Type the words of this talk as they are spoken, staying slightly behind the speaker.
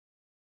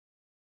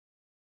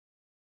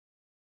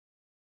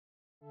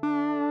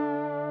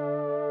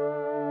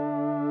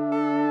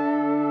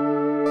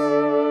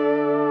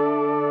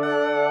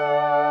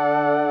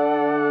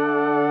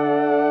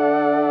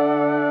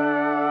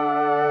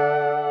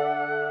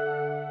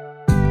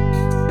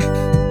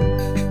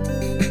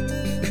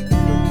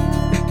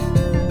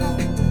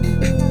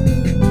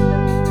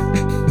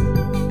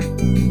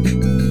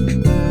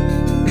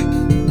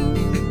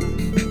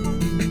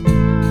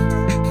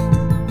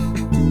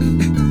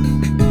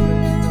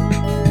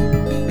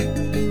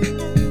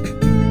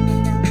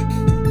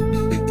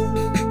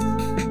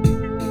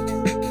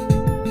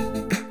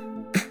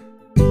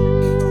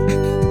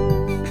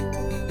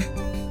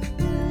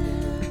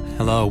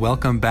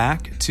welcome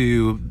back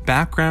to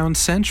Background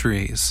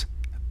Centuries.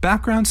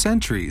 Background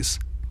Centuries,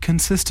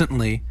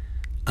 consistently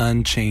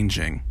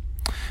unchanging.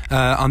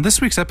 On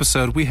this week's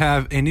episode, we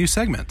have a new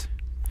segment.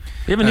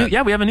 We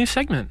have a new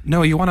segment.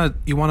 No, you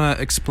wanna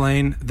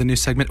explain the new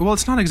segment? Well,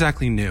 it's not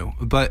exactly new,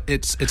 but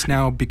it's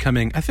now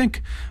becoming, I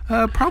think,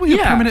 probably a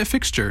permanent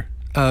fixture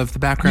of the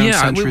Background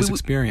Centuries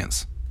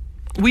experience.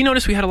 We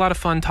noticed we had a lot of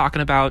fun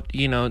talking about,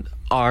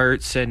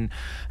 arts and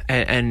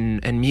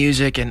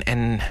music,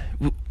 and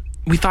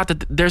we thought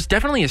that there's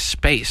definitely a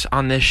space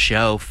on this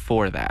show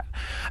for that.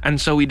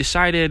 And so we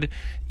decided,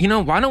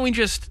 why don't we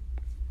just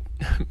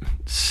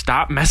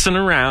stop messing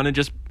around and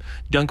just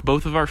dunk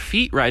both of our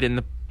feet right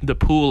in the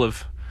pool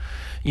of,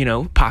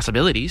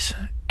 possibilities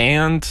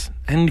and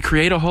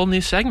create a whole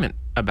new segment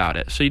about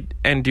it. So,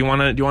 do you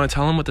want to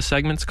tell them what the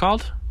segment's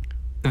called?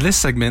 This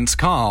segment's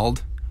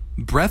called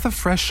Breath of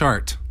Fresh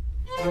Art.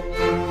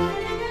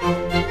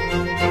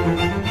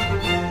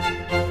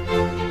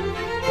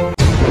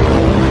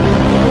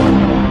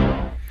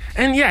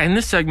 And yeah, in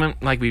this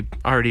segment, like we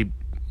already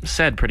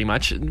said pretty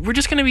much, we're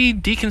just going to be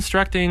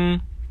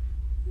deconstructing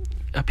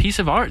a piece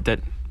of art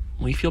that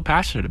we feel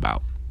passionate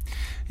about.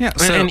 Yeah.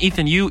 So, and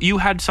Ethan, you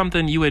had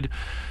something you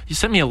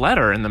sent me a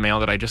letter in the mail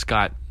that I just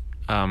got.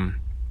 I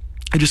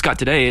just got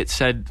today. It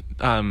said,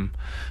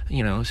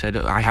 said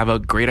I have a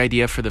great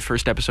idea for the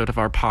first episode of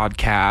our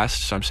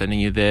podcast. So I'm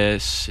sending you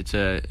this. It's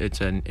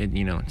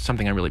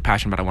something I'm really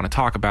passionate about. I want to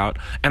talk about,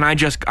 and I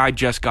just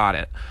got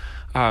it.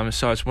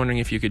 So I was wondering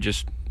if you could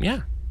just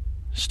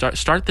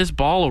start this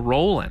ball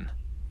rolling.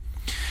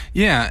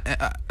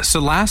 Yeah.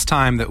 So last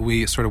time that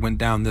we sort of went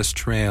down this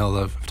trail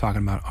of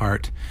talking about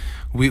art,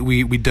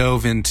 we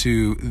dove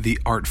into the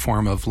art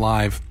form of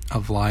live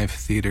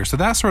theater. So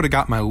that sort of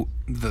got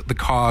the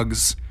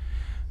cogs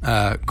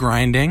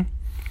grinding.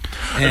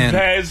 And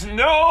there's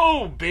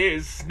no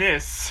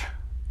business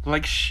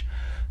like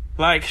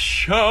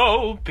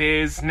show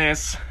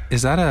business.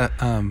 Is that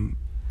a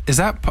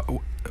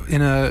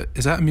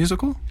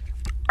musical?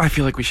 I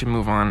feel like we should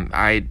move on.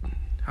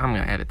 I'm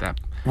gonna edit that.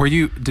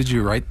 Did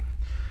you write?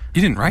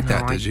 You didn't write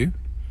that, did you?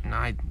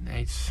 No,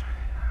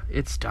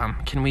 it's dumb.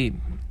 Can we?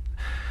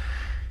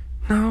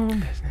 No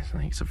business.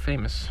 Like it's a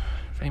famous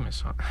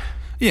song.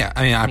 Yeah,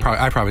 I mean,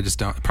 I probably just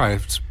don't.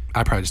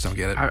 I probably just don't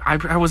get it.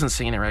 I wasn't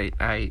singing it right.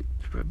 I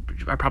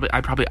probably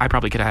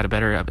could have had a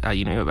better.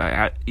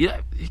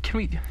 Can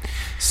we?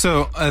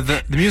 So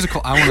the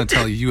musical I want to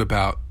tell you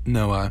about,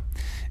 Noah,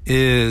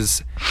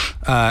 is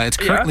it's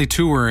currently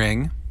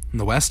touring in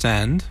the West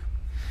End,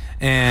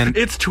 and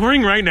it's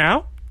touring right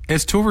now.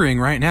 It's touring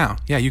right now.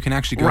 Yeah, you can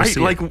actually go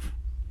see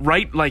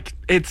it. Like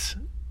it's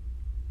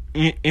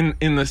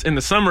in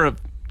the summer of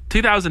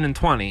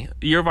 2020,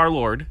 year of our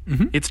Lord.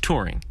 Mm-hmm. It's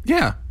touring.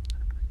 Yeah.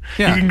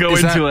 You can go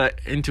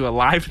into a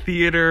live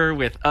theater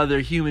with other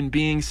human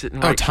beings sitting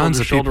shoulder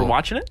to shoulder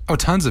watching it. Oh,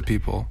 tons of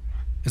people.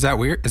 Is that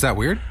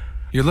weird?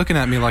 You're looking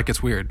at me like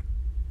it's weird.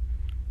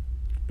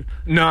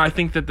 No, I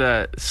think that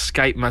the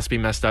Skype must be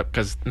messed up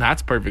because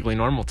that's perfectly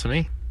normal to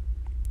me.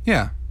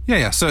 Yeah.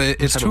 So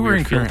it's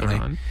touring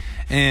currently,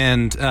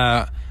 and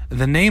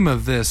the name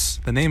of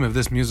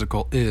this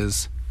musical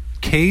is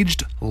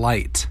Caged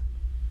Light.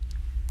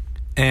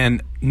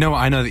 And no,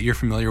 I know that you're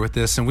familiar with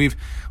this, and we've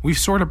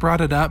sort of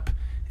brought it up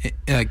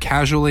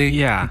casually,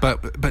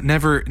 but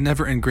never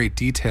in great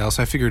detail.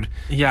 So I figured,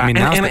 now's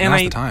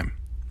the time.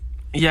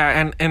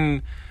 Yeah,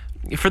 and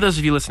for those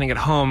of you listening at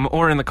home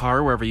or in the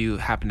car, wherever you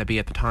happen to be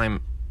at the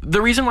time,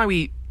 the reason why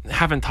we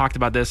haven't talked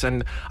about this,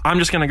 and I'm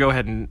just going to go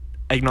ahead and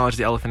acknowledge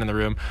the elephant in the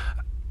room.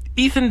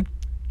 Ethan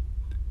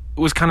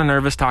was kind of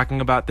nervous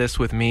talking about this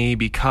with me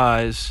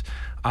because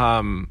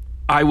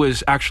I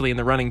was actually in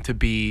the running to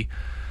be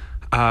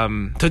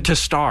to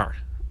star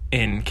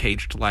in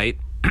Caged Light.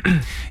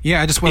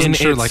 Yeah, I just wasn't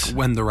sure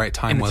when the right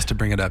time was to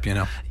bring it up,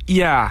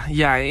 Yeah.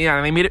 And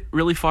I made it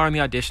really far in the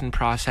audition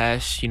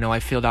process. I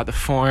filled out the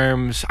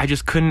forms. I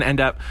just couldn't end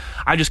up,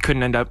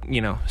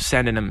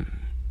 sending them.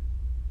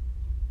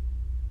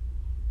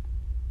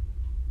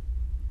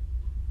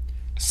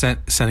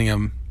 Sending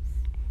them.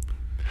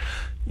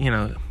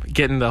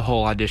 Getting the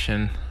whole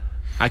audition.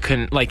 I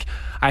couldn't,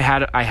 I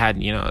had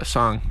a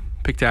song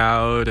picked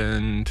out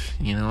and,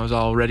 I was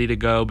all ready to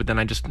go, but then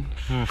I just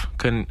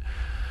couldn't.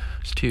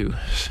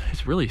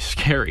 It's really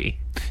scary.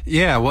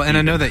 Yeah, well, and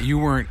I know that you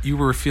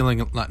were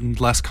feeling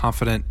less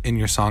confident in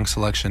your song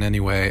selection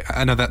anyway.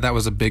 I know that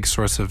was a big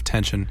source of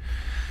tension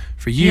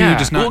for you,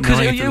 just not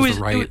knowing if it was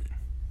the right.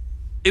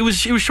 It was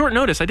short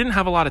notice. I didn't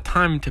have a lot of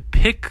time to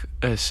pick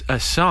a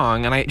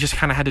song, and I just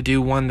kind of had to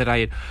do one that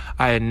I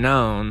had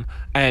known.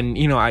 And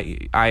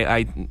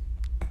I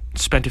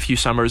spent a few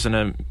summers in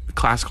a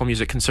classical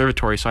music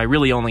conservatory, so I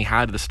really only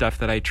had the stuff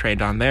that I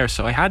trained on there.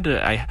 So I had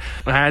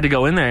to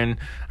go in there, and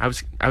I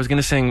was going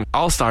to sing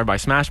All Star by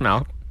Smash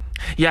Mouth.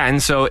 Yeah,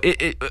 and so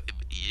it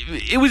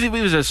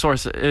was a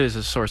source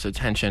of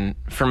tension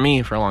for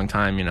me for a long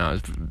time. I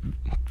was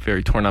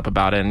very torn up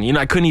about it, and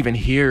I couldn't even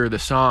hear the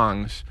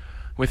songs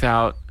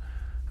without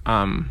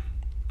kind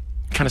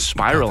of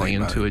spiraling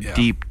into a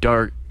deep,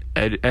 dark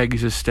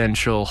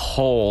existential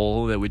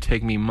hole that would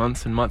take me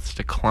months and months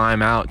to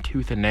climb out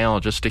tooth and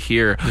nail just to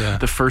hear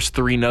the first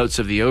 3 notes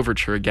of the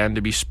overture again,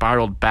 to be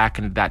spiraled back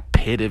into that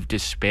pit of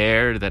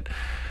despair that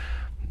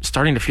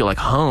starting to feel like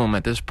home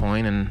at this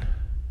point. And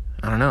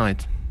I don't know,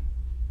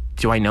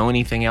 do I know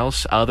anything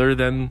else other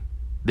than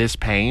this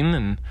pain?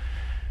 And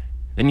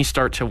then you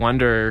start to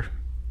wonder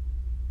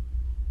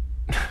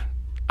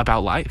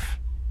about life,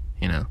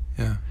 Yeah.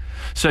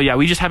 So yeah,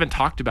 we just haven't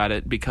talked about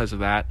it because of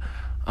that.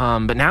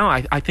 But now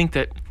I think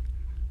that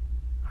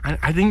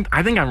I think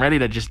I'm ready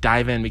to just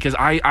dive in, because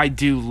I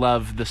do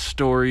love the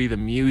story, the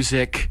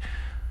music,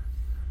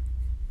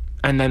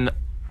 and then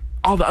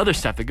all the other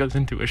stuff that goes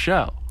into a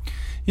show.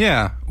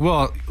 Yeah,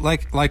 well,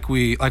 like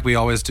we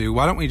always do.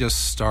 Why don't we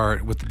just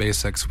start with the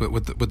basics,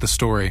 with the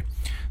story?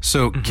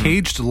 So,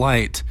 Caged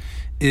Light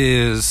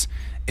is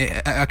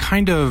a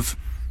kind of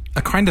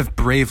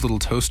Brave Little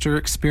Toaster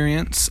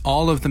experience.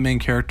 All of the main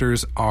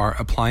characters are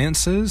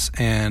appliances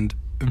and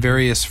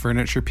various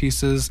furniture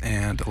pieces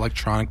and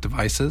electronic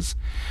devices,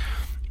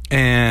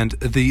 and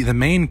the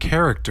main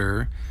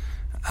character,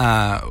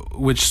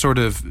 which sort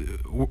of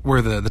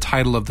where the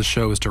title of the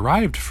show is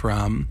derived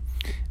from,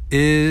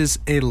 is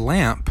a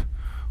lamp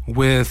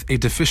with a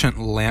deficient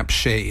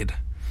lampshade.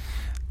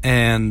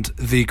 And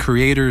the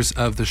creators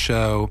of the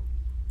show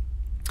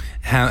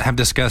have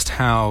discussed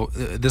how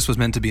this was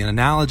meant to be an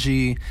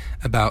analogy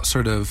about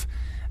sort of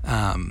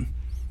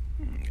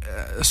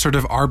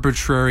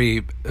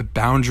arbitrary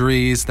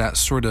boundaries that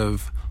sort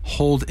of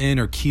hold in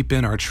or keep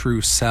in our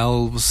true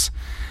selves.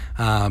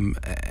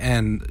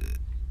 And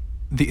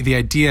the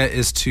idea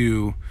is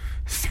to,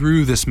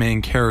 through this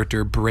main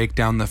character, break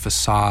down the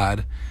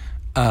facade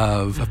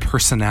of a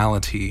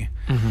personality.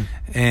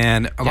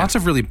 And lots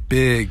of really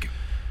big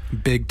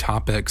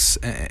topics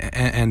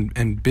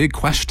and big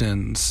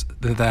questions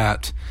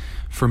that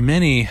for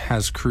many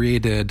has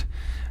created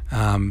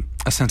a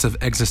sense of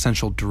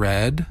existential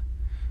dread.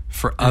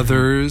 For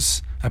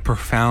others, a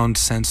profound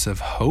sense of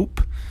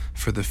hope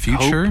for the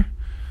future. Hope.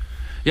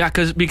 Yeah,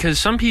 because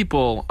some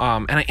people,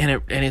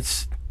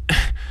 it's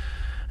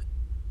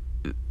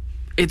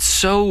it's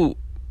so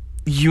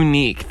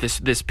unique,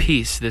 this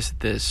piece,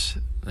 this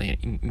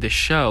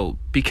show,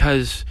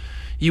 because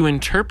you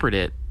interpret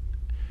it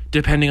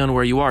depending on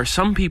where you are.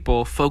 Some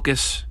people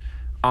focus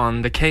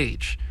on the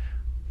cage,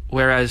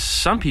 whereas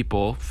some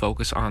people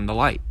focus on the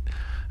light.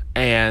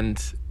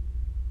 And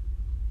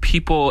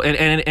people,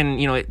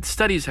 and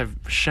studies have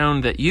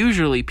shown that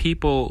usually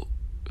people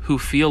who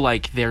feel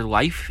like their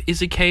life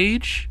is a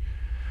cage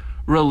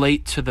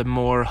relate to the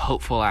more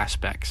hopeful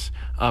aspects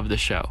of the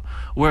show.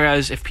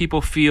 Whereas if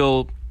people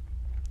feel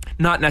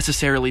not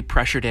necessarily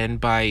pressured in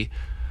by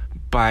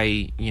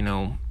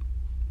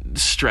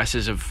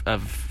stresses of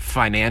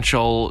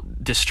financial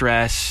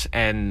distress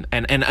and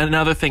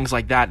other things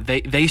like that,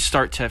 they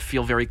start to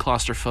feel very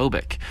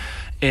claustrophobic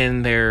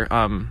in their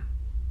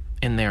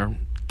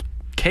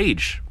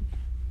cage,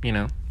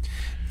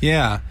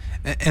 Yeah,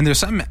 and there's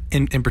something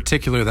in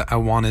particular that I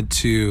wanted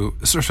to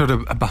sort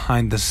of a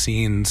behind the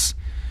scenes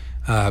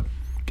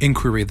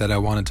inquiry that I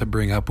wanted to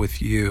bring up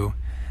with you.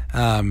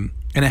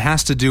 And it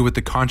has to do with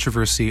the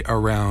controversy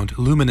around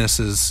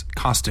Luminous's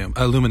costume.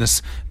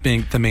 Luminous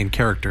being the main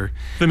character.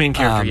 The main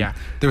character, yeah.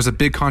 There was a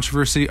big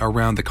controversy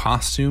around the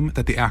costume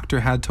that the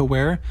actor had to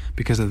wear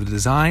because of the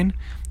design,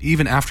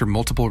 even after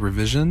multiple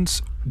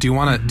revisions. Do you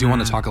want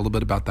to talk a little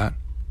bit about that?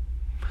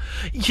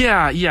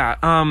 Yeah.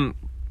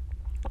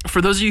 For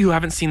those of you who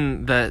haven't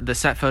seen the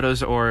set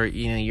photos, or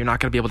you're not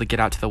going to be able to get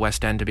out to the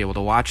West End to be able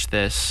to watch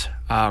this.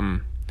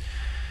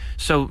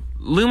 So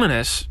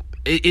Luminous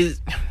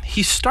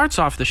he starts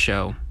off the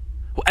show.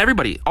 Well,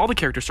 all the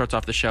characters starts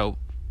off the show.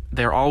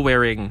 They're all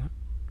wearing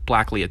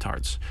black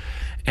leotards,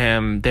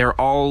 and they're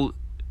all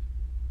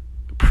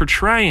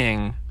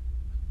portraying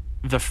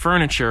the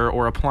furniture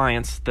or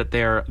appliance that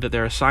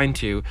they're assigned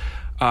to.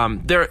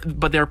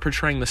 They're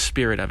portraying the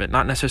spirit of it,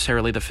 not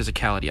necessarily the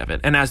physicality of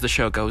it. And as the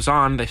show goes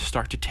on, they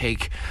start to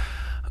take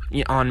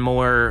on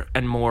more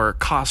and more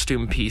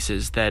costume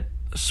pieces that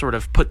sort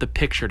of put the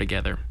picture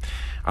together.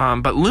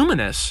 But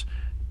Luminous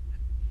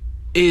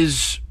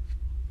is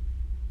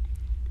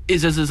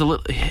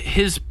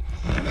his.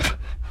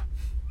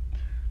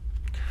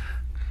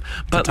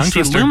 But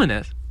see,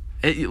 Luminous,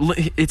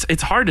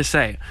 it's hard to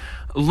say.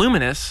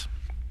 Luminous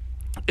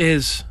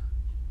is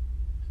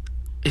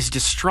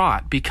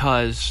distraught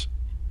because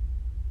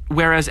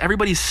whereas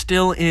everybody's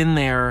still in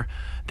their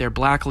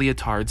black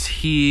leotards,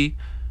 he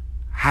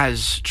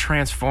has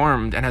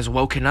transformed and has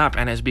woken up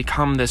and has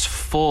become this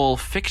full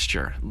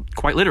fixture,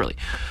 quite literally.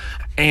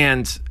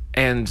 And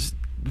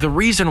the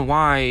reason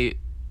why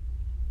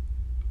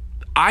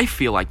I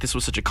feel like this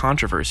was such a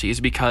controversy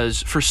is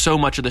because for so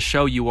much of the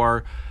show you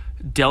are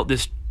dealt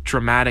this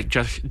dramatic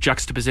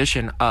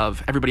juxtaposition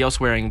of everybody else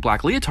wearing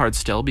black leotards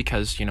still,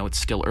 because it's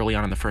still early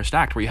on in the first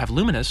act, where you have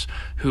Luminous,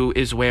 who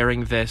is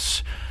wearing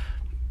this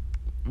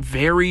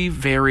very,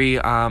 very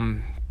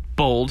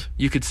bold,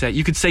 you could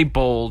say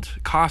bold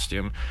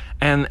costume,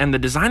 and the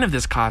design of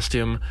this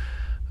costume,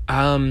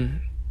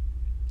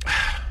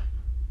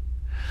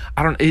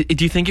 I don't.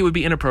 Do you think it would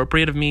be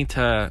inappropriate of me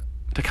to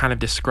kind of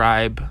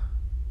describe?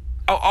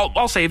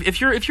 I'll say if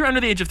you're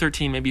under the age of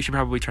 13, maybe you should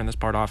probably turn this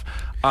part off.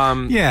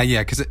 Yeah,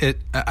 because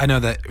I know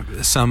that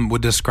some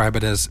would describe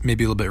it as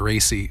maybe a little bit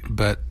racy,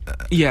 but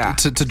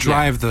to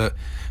drive the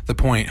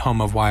point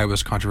home of why it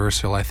was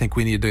controversial, I think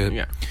we need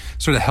to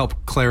sort of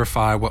help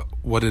clarify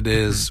what it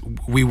is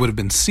we would have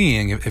been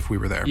seeing if we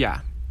were there.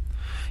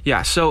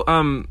 Yeah. So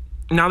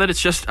now that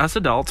it's just us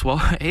adults, well,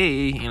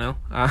 hey,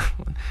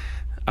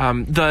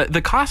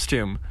 the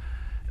costume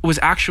was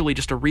actually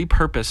just a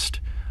repurposed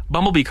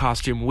Bumblebee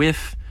costume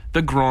with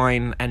the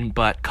groin and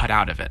butt cut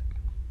out of it.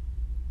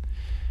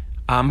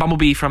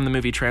 Bumblebee from the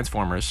movie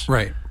Transformers.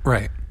 Right.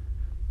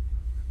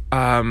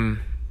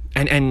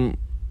 And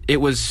it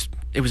was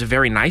a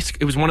very nice.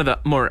 It was one of the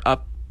more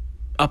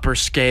upper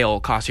scale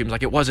costumes.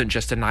 Like, it wasn't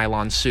just a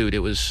nylon suit. It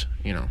was,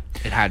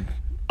 it had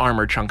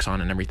armor chunks on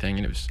and everything,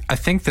 and it was. I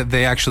think that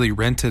they actually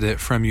rented it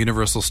from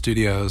Universal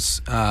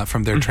Studios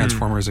from their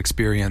Transformers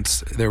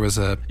experience. There was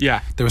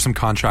some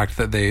contract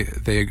that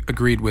they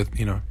agreed with,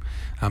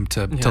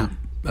 to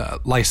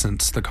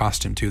license the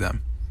costume to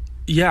them.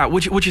 Yeah,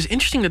 which is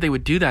interesting that they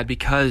would do that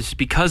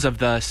because of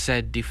the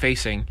said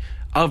defacing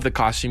of the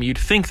costume. You'd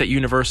think that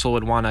Universal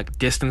would want to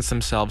distance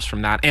themselves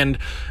from that, and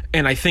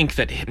I think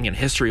that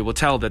history will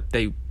tell that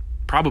they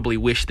probably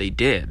wish they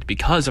did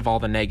because of all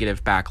the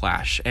negative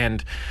backlash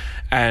and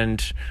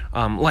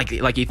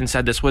like Ethan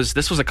said, this was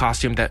a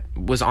costume that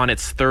was on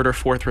its third or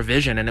fourth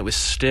revision, and it was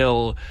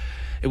still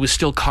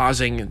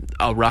causing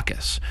a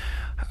ruckus.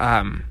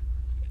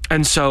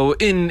 And so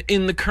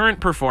in the current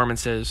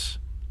performances,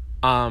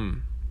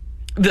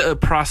 the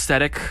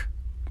prosthetic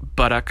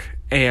buttock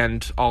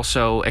and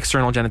also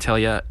external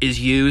genitalia is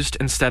used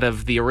instead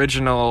of the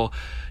original,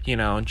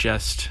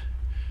 just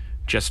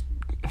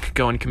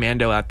going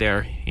commando out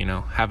there,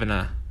 having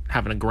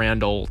a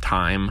grand old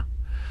time.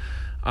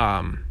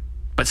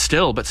 But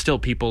still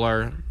people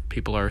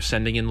are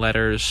sending in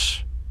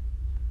letters,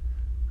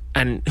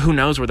 and who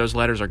knows where those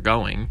letters are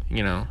going.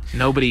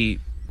 Nobody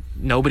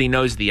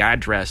knows the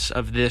address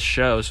of this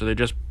show, so they're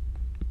just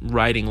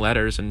writing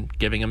letters and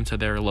giving them to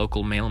their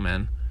local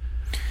mailman.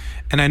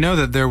 And I know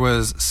that there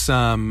was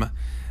some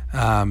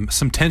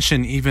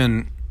tension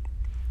even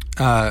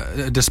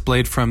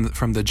displayed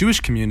from the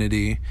Jewish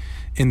community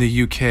in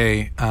the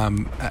UK,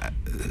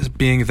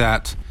 being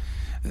that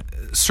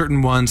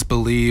certain ones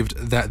believed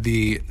that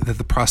the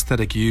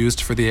prosthetic used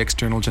for the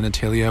external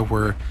genitalia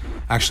were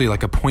actually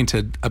like a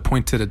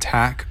pointed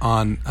attack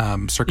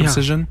on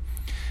circumcision.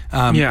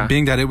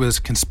 Being that it was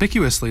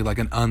conspicuously like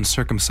an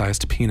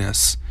uncircumcised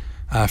penis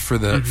for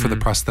the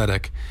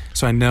prosthetic.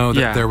 So I know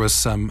that there was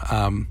some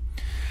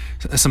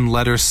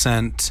letters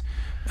sent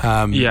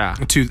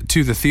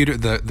to the theater,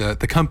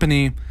 the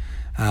company,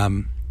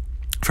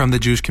 from the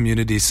Jewish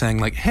community saying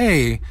like,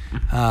 hey,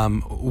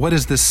 what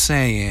is this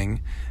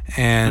saying?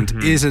 And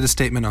is it a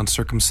statement on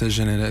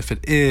circumcision? And if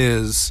it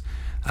is,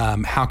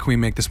 how can we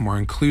make this more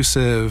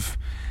inclusive?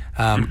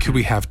 Could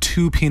we have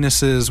two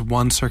penises,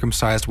 one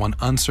circumcised, one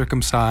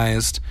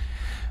uncircumcised?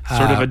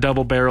 Sort of a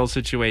double-barrel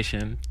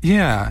situation.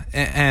 Yeah,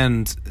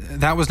 and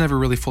that was never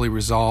really fully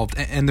resolved.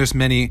 And there's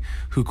many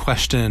who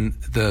question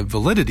the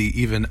validity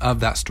even of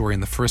that story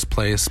in the first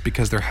place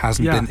because there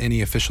hasn't been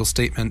any official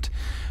statement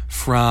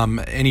from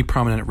any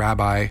prominent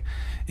rabbi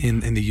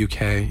in the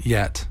UK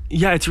yet.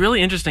 Yeah, it's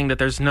really interesting that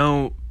there's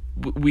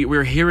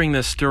we're hearing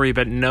this story,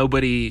 but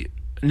nobody's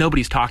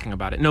talking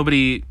about it.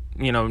 Nobody,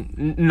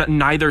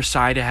 neither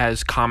side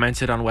has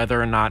commented on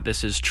whether or not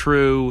this is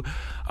true.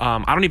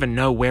 I don't even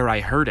know where I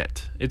heard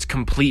it. It's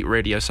complete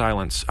radio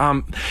silence.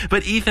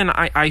 But Ethan,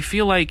 I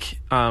feel like,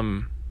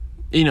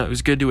 it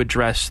was good to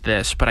address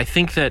this, but I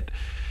think that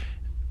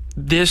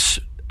this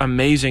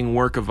amazing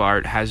work of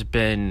art has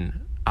been,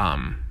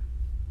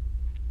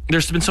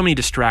 there's been so many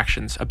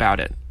distractions about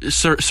it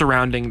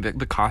surrounding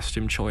the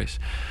costume choice.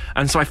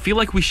 And so I feel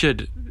like we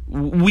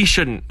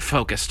shouldn't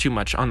focus too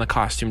much on the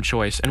costume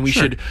choice, and we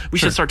should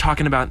start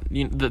talking about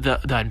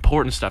the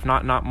important stuff,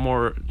 not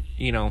more,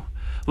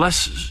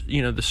 less,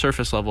 the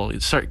surface level.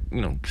 Start,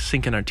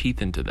 sinking our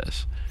teeth into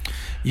this.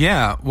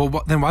 Yeah.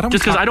 Well, then why don't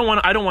just because I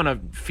don't want to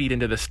feed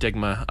into the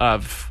stigma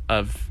of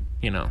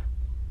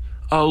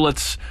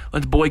let's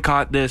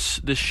boycott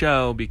this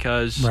show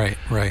because right.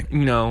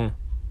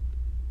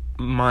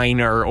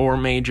 Minor or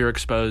major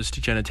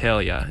exposed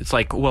genitalia. It's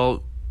like,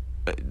 well,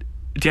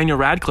 Daniel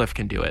Radcliffe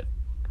can do it,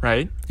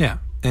 right? Yeah,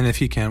 and if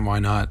he can, why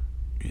not?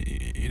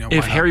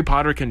 If Harry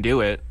Potter can do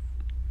it,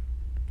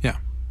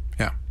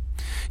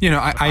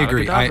 I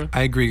agree. I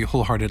agree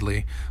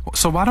wholeheartedly.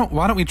 So why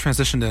don't we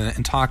transition to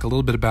and talk a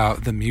little bit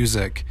about the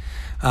music?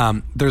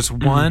 There's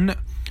one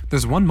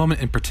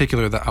moment in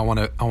particular that I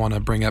want to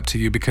bring up to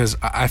you because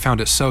I found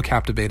it so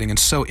captivating and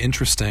so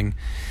interesting,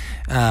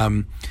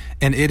 and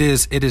it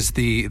is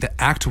the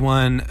Act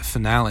 1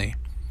 finale.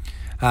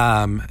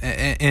 And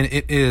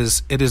it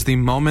is the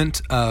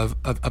moment of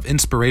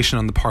inspiration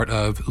on the part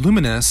of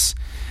Luminous,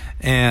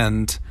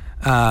 and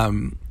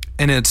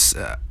it's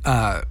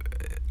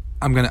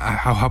I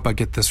hope I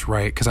get this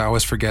right because I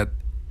always forget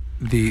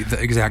the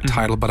exact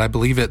title, but I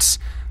believe it's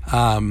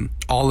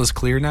All Is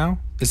Clear Now.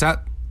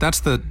 That's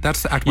the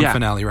Act 1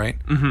 finale, right?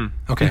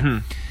 Mm-hmm.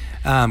 Okay.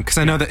 Because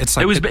I know that it's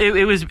like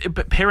it was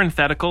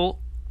parenthetical.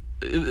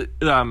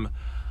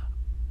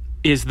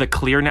 Is the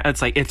clear now?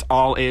 It's like it's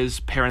all is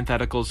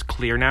parentheticals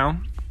clear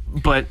now,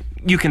 but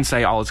you can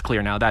say all is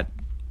clear now. That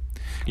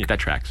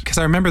tracks. Because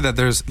I remember that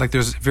there's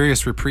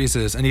various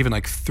reprises and even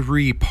like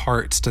 3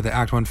 parts to the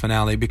Act 1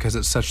 finale because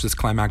it's such this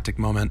climactic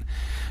moment.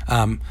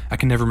 I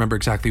can never remember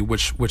exactly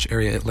which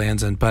area it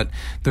lands in, but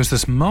there's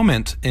this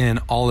moment in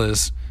All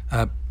Is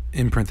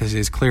in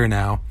parentheses clear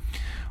now,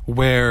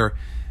 where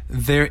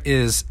there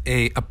is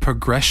a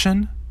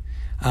progression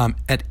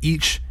at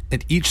each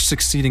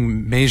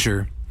succeeding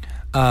measure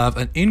of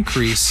an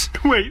increase.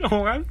 Wait,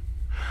 hold on.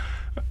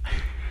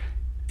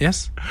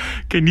 Yes?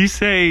 Can you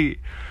say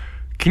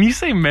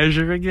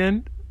measure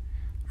again?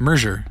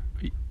 Measure.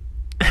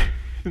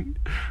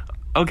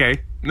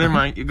 Okay, never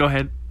mind. Go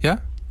ahead. Yeah?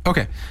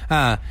 Okay.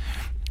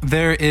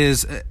 There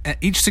is, at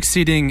each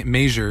succeeding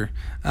measure,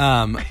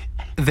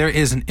 there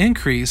is an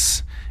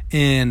increase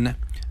in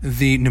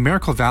the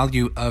numerical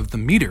value of the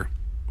meter.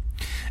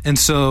 And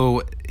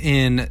so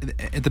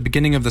at the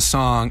beginning of the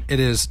song, it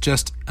is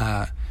just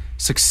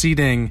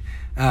succeeding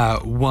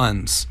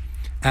ones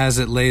as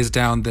it lays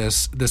down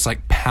this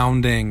like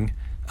pounding,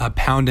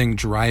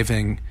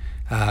 driving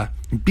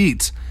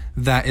beat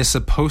that is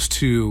supposed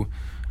to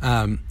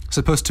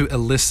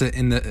elicit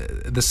in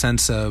the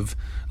sense of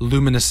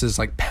Luminous's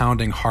like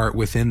pounding heart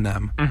within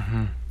them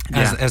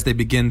as they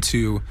begin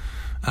to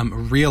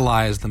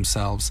realize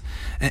themselves,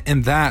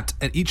 and that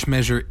at each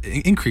measure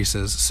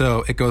increases.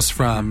 So it goes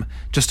from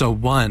just a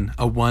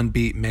one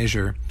beat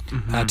measure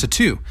to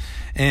 2,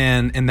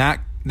 and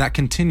that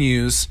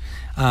continues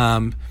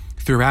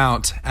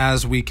throughout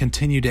as we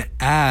continue to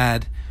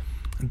add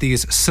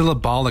these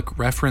syllabolic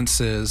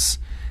references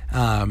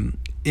in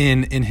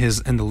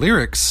the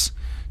lyrics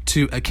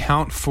to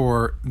account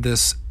for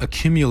this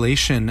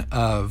accumulation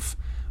of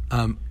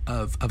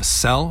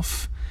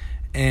self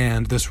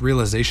and this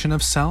realization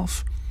of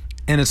self.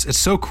 And it's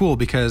so cool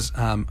because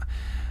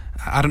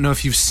I don't know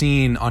if you've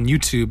seen on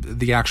YouTube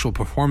the actual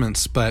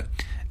performance, but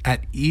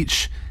at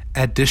each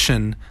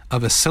addition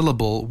of a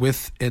syllable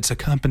with its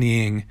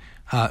accompanying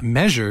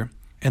measure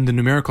and the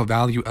numerical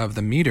value of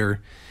the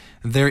meter,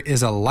 there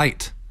is a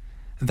light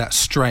that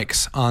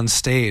strikes on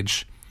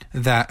stage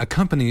that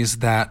accompanies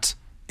that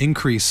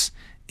increase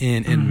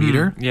in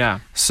meter. Yeah.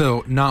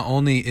 So not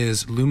only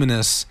is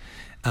Luminous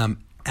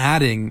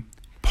adding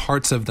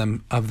parts of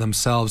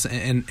themselves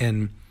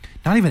and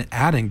not even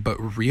adding, but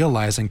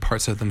realizing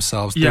parts of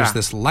themselves. Yeah. There's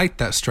this light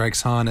that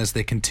strikes on as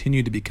they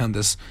continue to become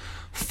this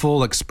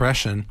full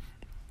expression.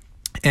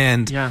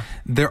 And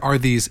there are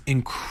these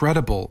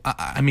incredible,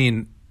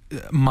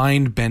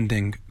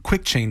 mind-bending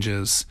quick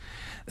changes.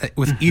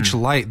 With each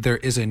light, there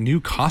is a new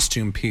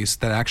costume piece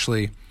that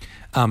actually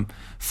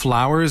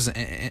flowers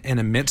and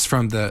emits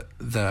from the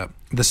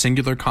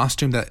singular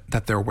costume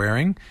that they're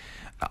wearing.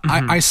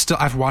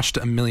 I've watched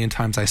it a million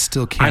times. I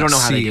still can't. I don't know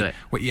see, how they do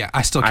it.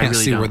 I still can't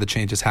see where the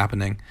change is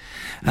happening.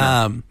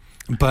 No.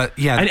 But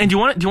yeah, and do you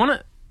want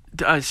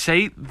to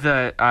say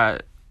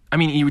the?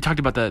 You talked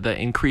about the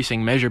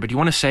increasing measure, but do you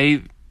want to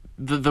say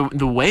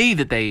the way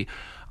that they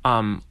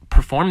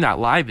perform that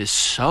live is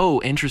so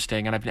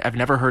interesting, and I've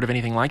never heard of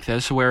anything like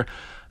this, where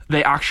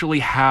they actually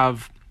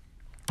have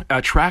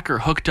a tracker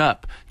hooked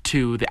up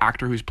to the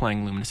actor who's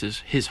playing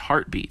Luminous's his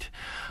heartbeat.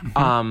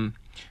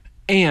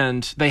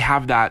 And they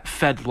have that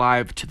fed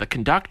live to the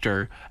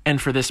conductor. And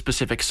for this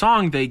specific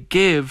song, they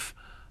give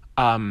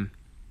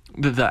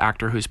the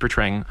actor who's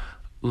portraying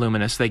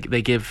Luminous, they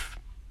give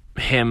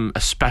him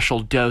a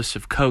special dose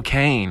of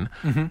cocaine.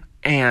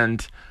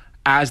 And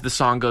as the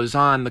song goes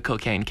on, the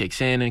cocaine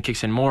kicks in and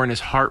kicks in more, and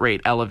his heart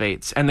rate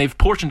elevates. And they've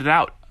portioned it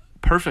out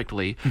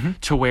perfectly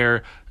to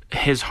where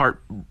his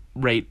heart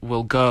rate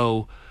will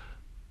go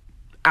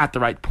at the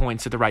right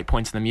points in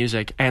the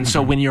music. And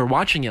so when you're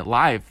watching it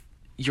live,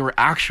 you're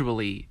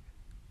actually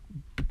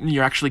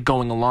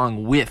going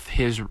along with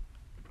his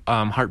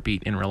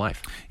heartbeat in real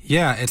life.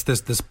 Yeah, it's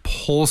this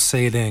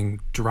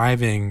pulsating,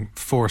 driving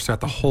force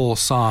throughout the whole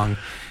song.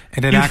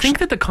 And you think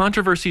that the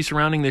controversy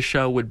surrounding this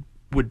show would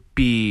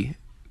be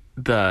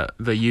the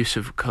use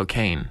of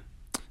cocaine?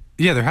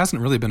 Yeah, there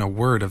hasn't really been a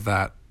word of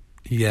that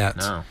yet.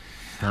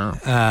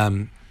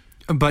 No.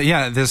 But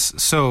yeah,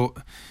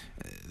 the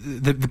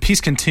piece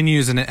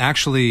continues, and it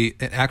actually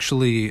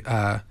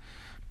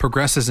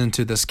progresses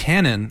into this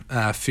canon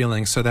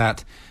feeling, so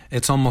that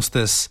it's almost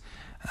this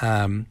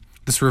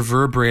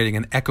reverberating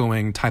and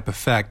echoing type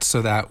effect,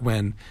 so that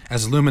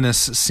as Luminous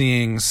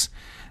sings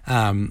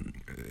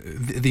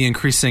the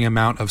increasing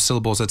amount of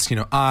syllables, it's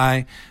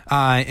I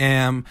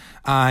am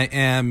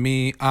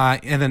me,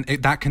 and then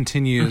that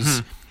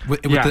continues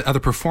with the other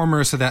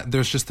performers, so that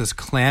there's just this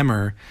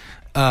clamor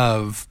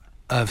of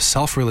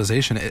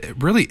self-realization. It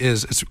really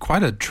is. It's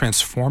quite a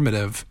transforming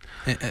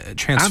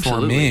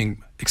Absolutely.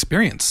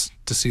 experience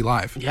to see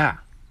live. Yeah,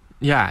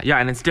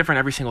 and it's different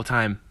every single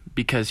time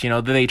because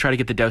they try to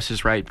get the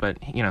doses right,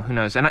 but who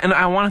knows. And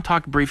I want to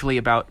talk briefly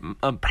about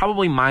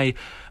probably my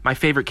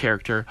favorite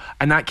character,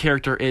 and that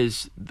character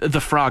is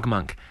the Frog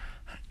Monk.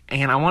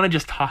 And I want to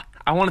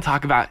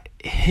talk about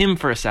him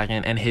for a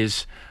second and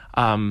his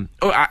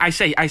I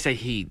say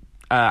he.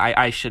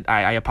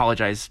 I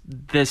apologize.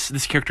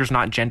 This character is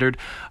not gendered.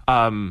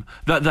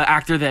 The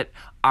actor that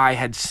I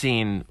had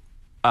seen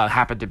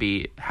happened to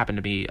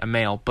be a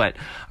male, but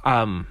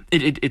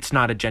it's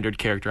not a gendered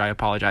character. I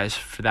apologize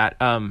for that.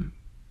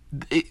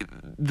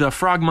 The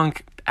Frog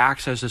Monk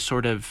acts as a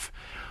sort of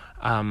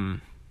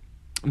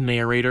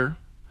narrator,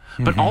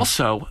 but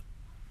also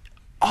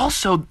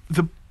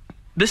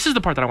this is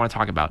the part that I want to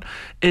talk about,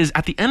 is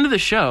at the end of the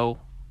show,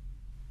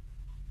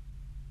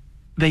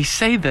 they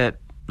say that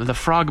the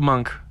Frog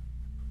Monk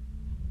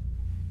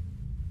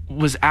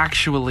was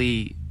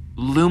actually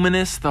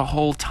luminous the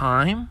whole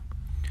time.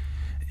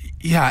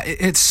 Yeah,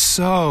 it's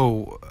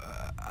so...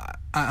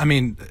 I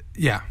mean,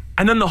 yeah.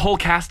 And then the whole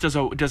cast does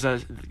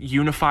a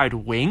unified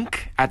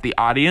wink at the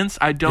audience.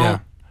 I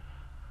don't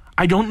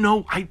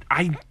know.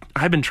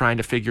 I've been trying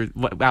to figure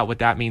out what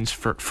that means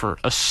for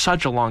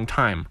such a long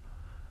time.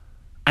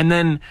 And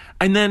then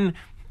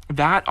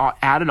that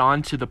added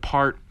on to the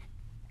part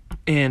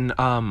in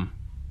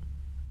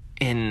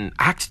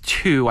Act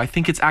 2, I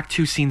think it's Act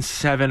 2, Scene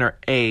 7 or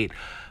 8,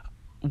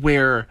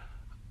 where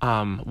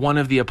one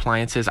of the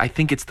appliances, I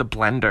think it's the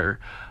blender,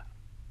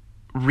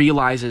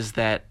 realizes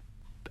that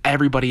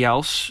everybody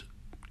else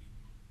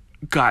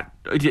got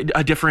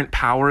a different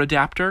power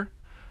adapter.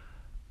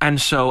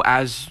 And so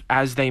as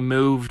they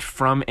moved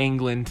from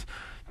England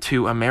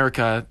to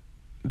America,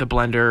 the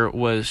blender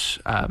was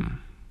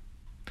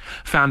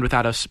found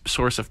without a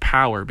source of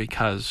power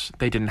because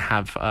they didn't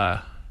have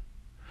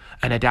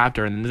an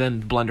adapter, and then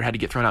the blender had to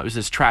get thrown out. It was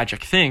this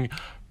tragic thing.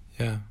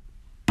 Yeah.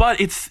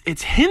 But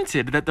it's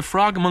hinted that the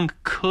Frog Monk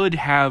could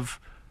have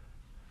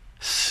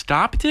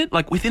stopped it,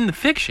 like within the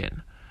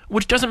fiction,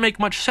 which doesn't make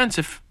much sense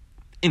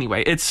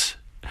anyway, it's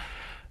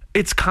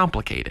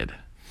complicated.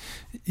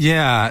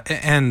 Yeah,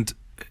 and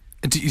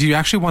do you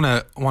actually want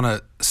to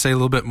say a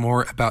little bit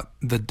more about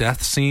the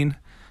death scene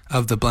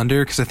of the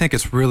blender, because I think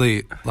it's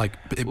really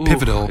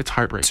pivotal. It's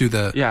heartbreaking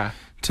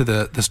to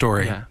the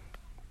story. Yeah.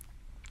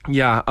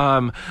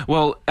 Yeah.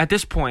 Well, at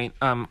this point,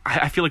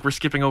 I feel like we're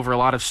skipping over a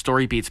lot of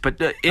story beats, but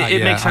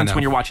it makes sense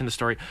when you're watching the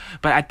story.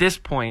 But at this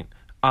point,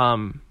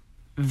 the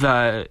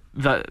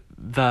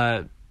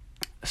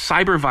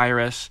cyber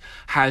virus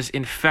has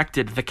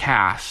infected the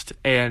cast,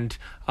 and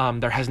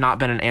there has not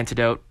been an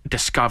antidote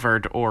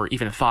discovered or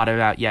even thought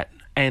about yet.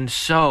 And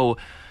so,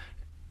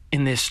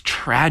 in this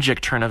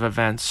tragic turn of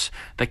events,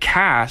 the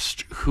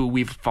cast, who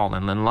we've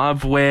fallen in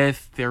love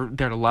with, they're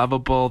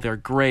lovable, they're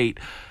great,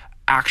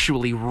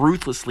 actually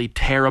ruthlessly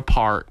tear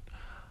apart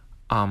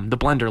the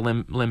blender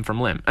limb from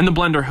limb. And the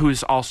blender, who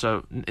is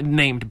also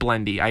named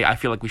Blendy. I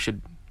feel like we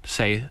should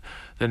say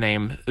the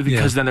name,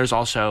 because then there's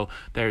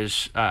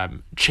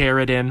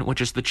Charidon,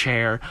 which is the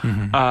chair,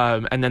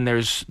 and then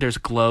there's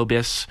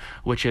Globus,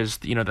 which is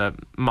the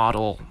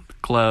model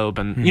globe,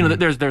 and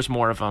there's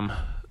more of them.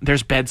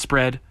 There's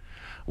Bedspread,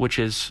 which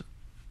is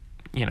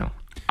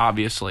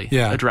obviously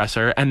a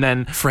dresser, and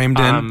then framed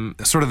in,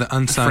 sort of the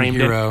unsung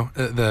hero,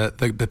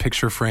 the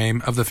picture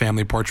frame of the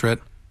family portrait.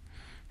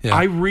 Yeah,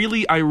 I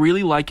really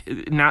like,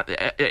 now,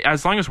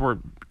 as long as we're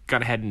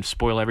gonna head and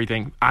spoil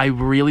everything, I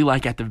really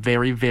like at the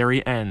very,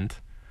 very end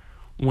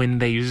when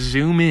they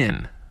zoom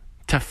in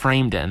to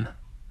Framden,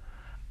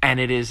 and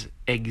it is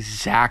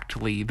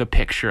exactly the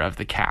picture of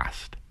the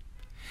cast.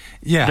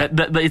 Yeah,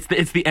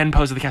 it's the end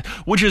pose of the cast,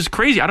 which is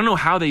crazy. I don't know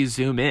how they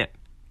zoom in.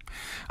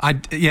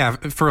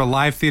 For a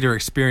live theater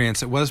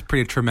experience, it was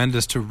pretty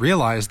tremendous to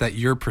realize that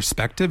your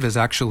perspective is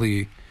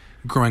actually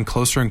growing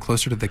closer and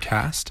closer to the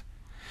cast.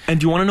 And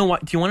do you want to know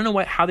what? Do you want to know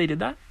how they did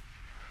that?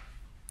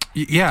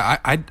 Yeah,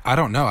 I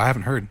don't know. I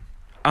haven't heard.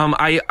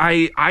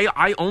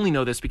 I only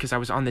know this because I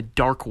was on the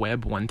dark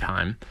web one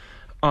time.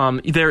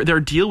 Their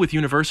deal with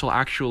Universal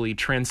actually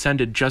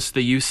transcended just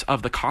the use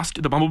of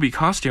the Bumblebee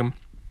costume.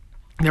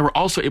 They were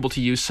also able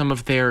to use some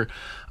of their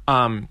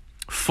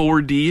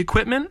 4D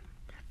equipment.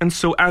 And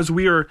so as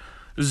we are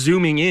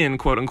zooming in,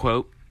 quote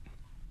unquote,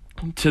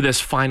 to this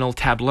final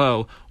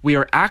tableau, we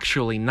are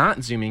actually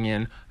not zooming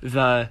in.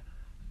 The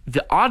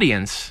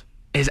audience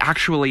is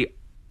actually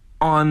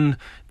on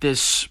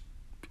this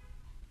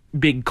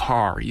big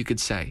car, you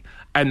could say.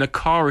 And the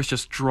car is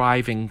just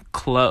driving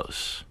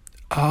close.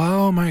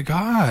 Oh my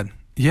God.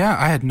 Yeah,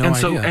 I had no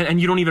idea.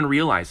 And you don't even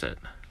realize it.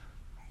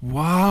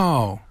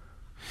 Wow.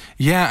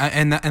 Yeah,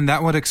 and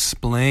that would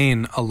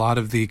explain a lot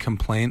of the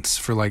complaints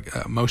for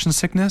motion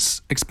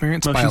sickness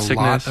experienced by a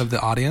lot of the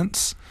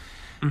audience.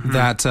 Mm-hmm.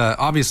 That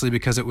obviously,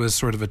 because it was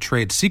sort of a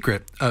trade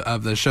secret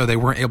of the show, they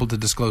weren't able to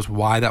disclose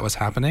why that was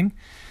happening.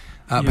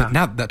 But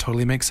now that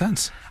totally makes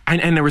sense.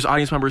 And there was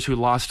audience members who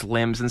lost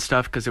limbs and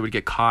stuff because they would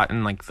get caught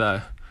in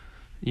the,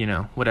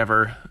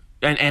 whatever.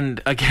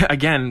 And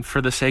again,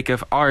 for the sake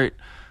of art,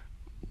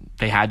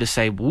 they had to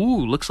say,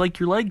 "Woo, looks like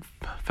your leg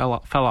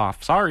fell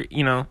off. Sorry,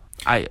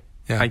 I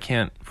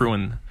can't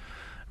ruin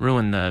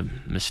ruin the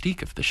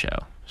mystique of the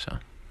show. So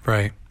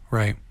right.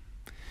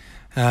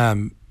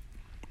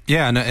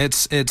 Yeah, no,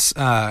 it's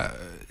the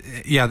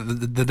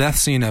death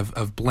scene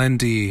of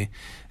Blendy,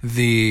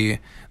 the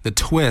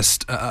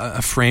twist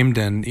of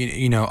Framden,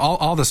 you know,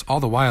 all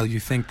the while you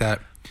think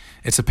that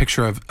it's a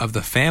picture of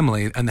the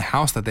family and the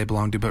house that they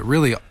belong to, but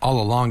really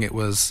all along it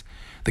was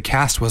the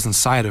cast was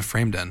inside of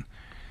Framden.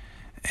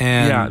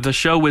 And yeah, the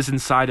show was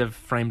inside of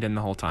Framden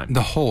the whole time.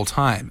 The whole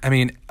time. I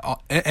mean,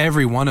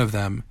 every one of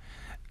them,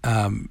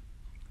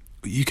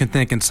 you can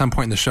think at some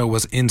point in the show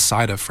was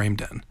inside of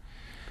Framden.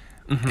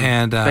 Mm-hmm.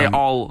 And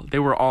they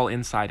were all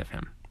inside of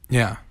him.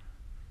 Yeah.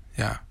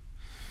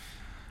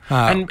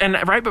 And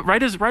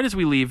right as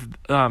we leave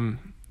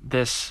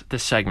this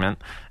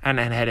segment and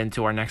head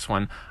into our next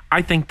one,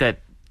 I think that,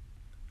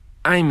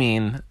 I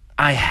mean,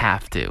 I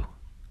have to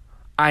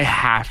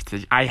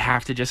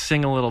just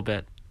sing a little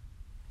bit.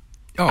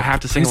 Oh, I have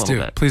to sing a little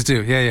bit. Please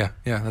do. Yeah.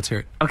 Let's hear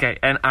it. Okay,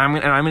 and I'm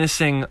going to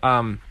sing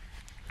a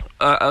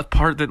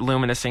part that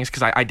Lumina sings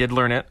because I did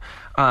learn it.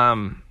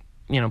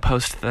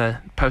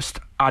 Post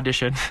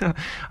audition,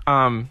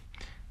 and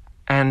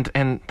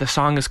the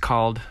song is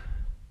called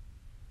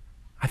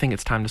 "I Think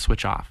It's Time to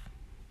Switch Off."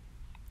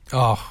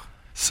 Oh,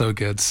 so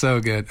good.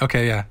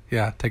 Okay,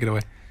 yeah, take it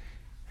away.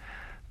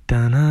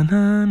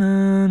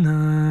 Da-na-na-na-na.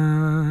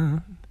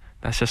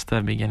 That's just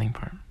the beginning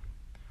part.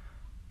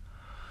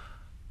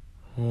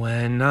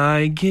 When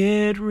I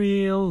get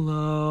real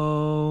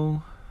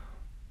low,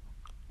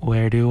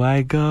 where do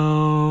I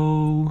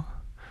go?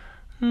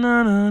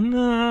 Na na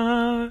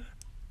na,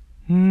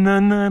 na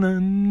na na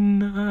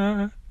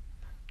na.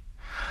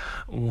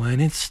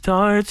 When it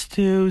starts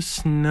to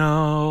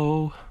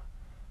snow,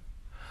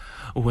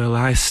 will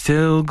I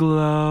still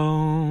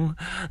glow?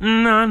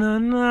 Na na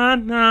na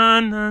na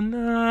na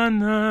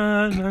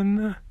na na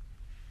na.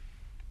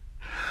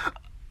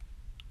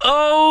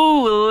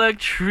 Oh,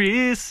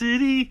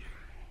 electricity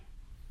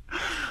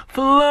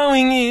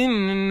flowing in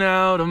and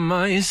out of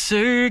my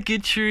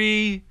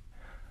circuitry.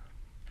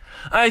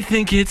 I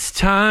think it's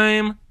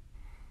time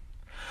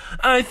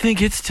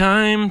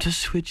to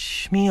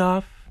switch me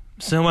off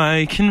so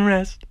I can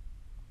rest.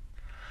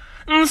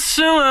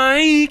 So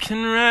I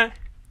can rest.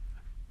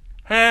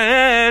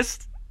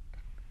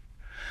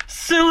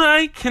 So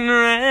I can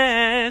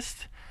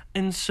rest.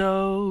 And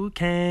so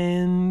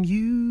can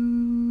you.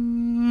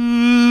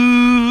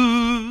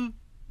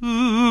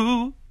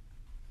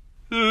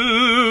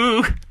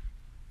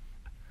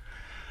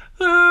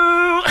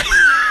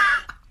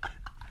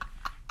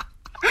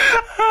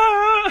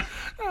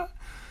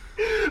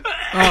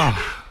 Oh,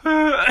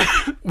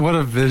 what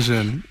a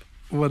vision.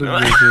 What a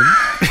vision.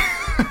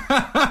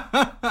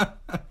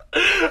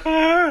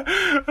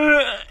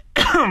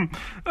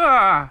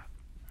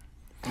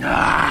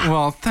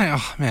 Well,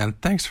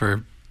 thanks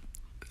for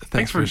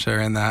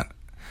sharing that.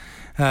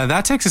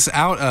 That takes us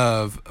out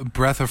of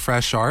Breath of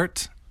Fresh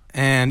Art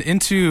and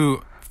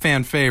into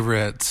fan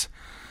favorites.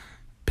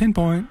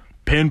 Pinpoint.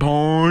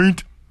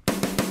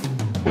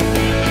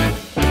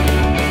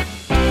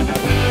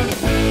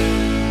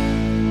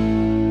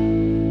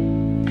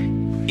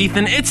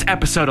 Ethan, it's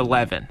episode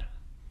 11.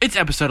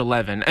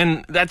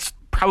 And that's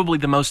probably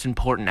the most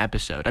important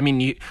episode. I mean,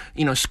 you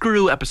know,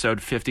 screw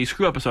episode 50,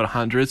 screw episode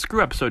 100,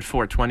 screw episode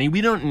 420.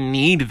 We don't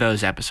need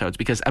those episodes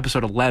because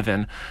episode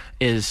 11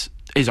 is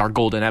our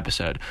golden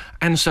episode.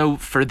 And so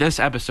for this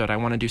episode, I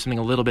want to do something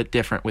a little bit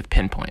different with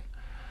Pinpoint.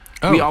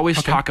 We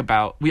always talk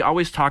about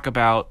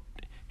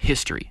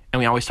history,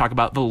 and we always talk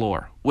about the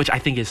lore, which I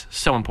think is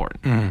so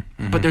important.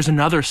 Mm-hmm. But there's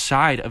another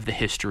side of the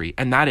history,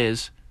 and that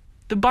is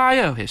the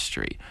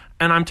biohistory.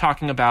 And I'm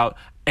talking about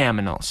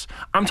aminals.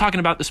 I'm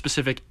talking about the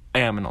specific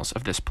aminals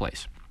of this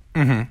place.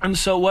 Mm-hmm. And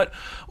so what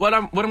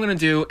I'm going to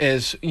do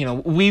is, you know,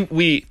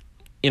 we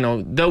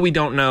though we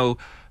don't know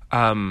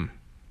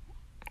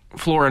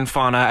flora and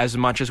fauna as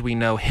much as we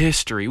know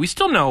history, we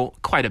still know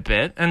quite a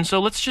bit. And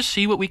so let's just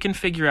see what we can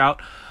figure out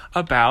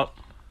about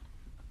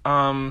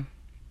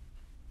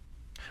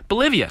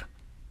Bolivia.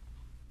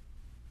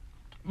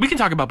 We can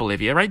talk about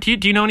Bolivia, right? Do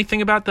you know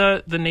anything about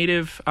the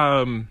native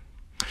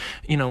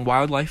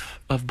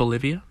wildlife of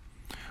Bolivia?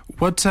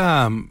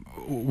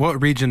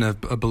 What region of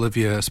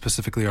Bolivia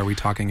specifically are we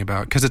talking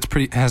about? Because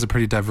it has a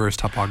pretty diverse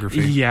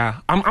topography.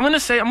 Yeah, I'm gonna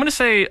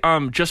say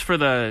just for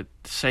the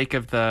sake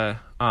of the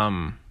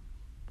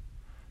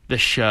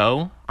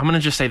show, I'm gonna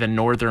just say the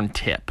northern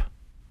tip.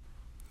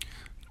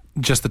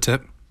 Just the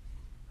tip.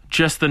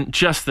 Just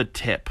the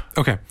tip.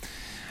 Okay.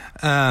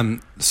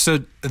 So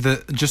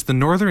the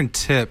northern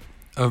tip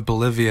of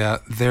Bolivia,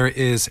 there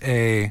is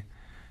a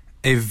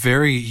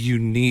very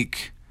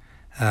unique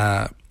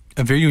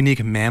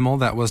mammal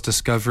that was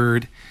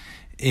discovered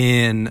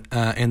in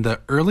the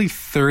early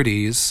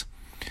 30s,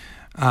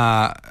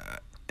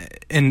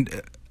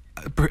 and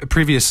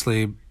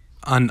previously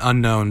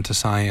unknown to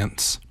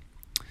science.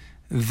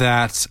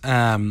 That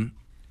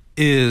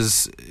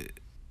is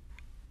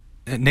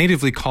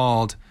natively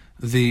called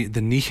the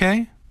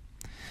niche,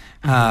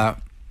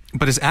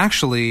 but is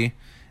actually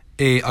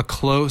a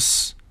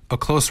close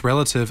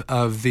relative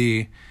of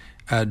the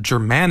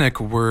Germanic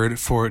word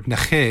for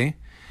neche,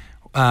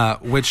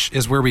 which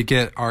is where we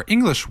get our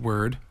English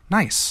word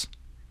nice,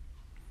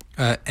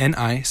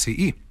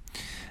 N-I-C-E.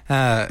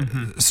 So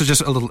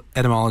just a little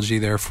etymology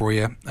there for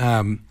you.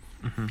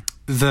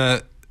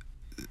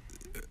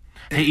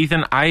 Hey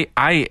Ethan,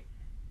 I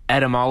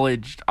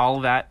etymologed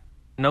all that.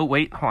 No,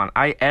 wait, hold on.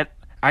 I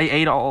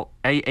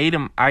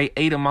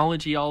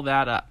etymology all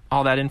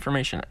that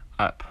information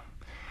up.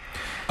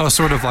 Oh,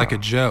 sort of like a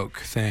joke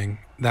thing.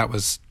 That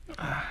was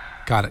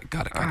got it.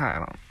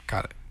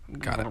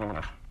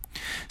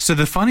 So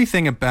the funny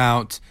thing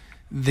about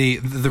the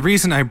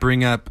reason I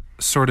bring up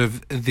sort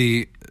of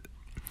the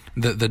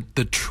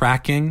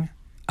tracking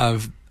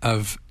of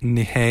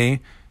Nihe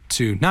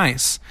to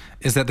nice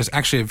is that there's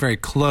actually a very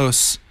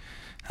close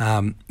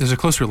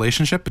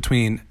relationship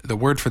between the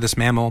word for this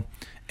mammal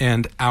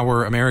and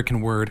our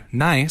American word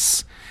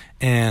nice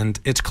and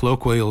its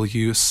colloquial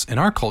use in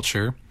our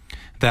culture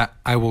that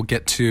I will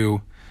get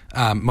to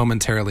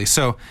momentarily.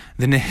 So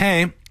the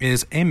Nihe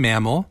is a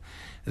mammal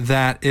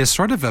that is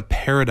sort of a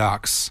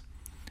paradox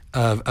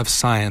of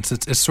science.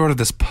 It's sort of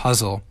this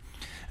puzzle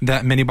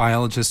that many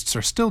biologists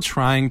are still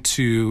trying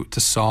to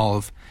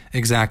solve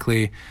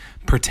exactly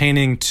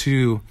pertaining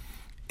to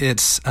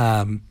its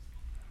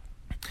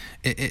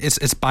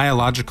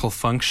biological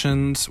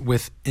functions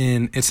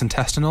within its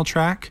intestinal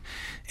tract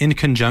in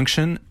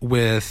conjunction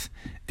with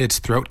its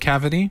throat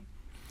cavity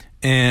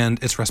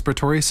and its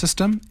respiratory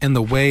system and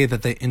the way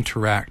that they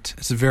interact.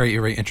 It's very,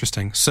 very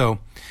interesting. So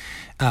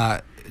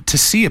to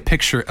see a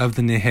picture of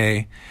the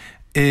Nihe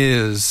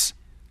is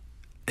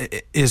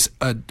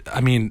a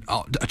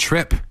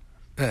trip.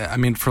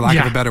 For lack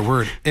of a better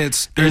word,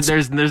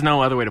 there's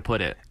no other way to put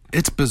it.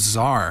 It's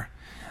bizarre.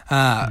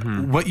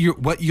 What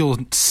you'll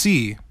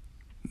see,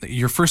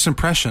 your first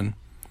impression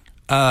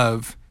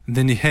of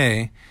the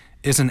Nihe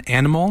is an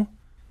animal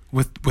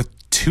with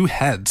two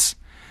heads,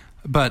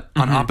 but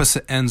on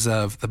opposite ends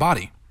of the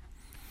body.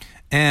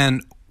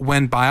 And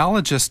when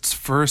biologists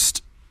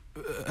first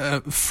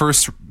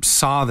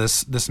saw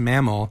this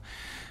mammal,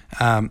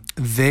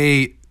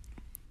 they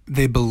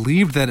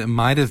believed that it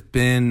might have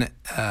been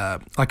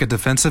like a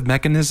defensive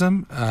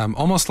mechanism,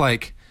 almost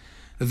like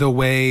the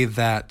way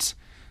that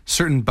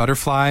certain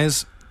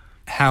butterflies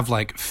have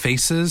like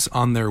faces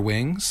on their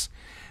wings.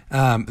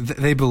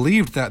 They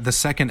believed that the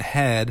second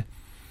head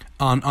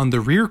on the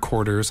rear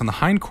quarters, on the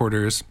hind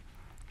quarters,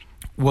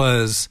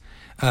 was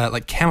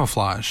like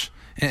camouflage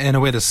and a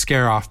way to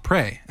scare off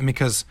prey. And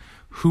because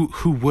who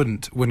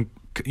wouldn't, when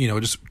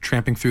just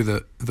tramping through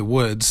the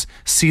woods,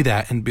 see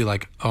that and be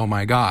like, oh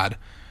my God,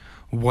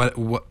 what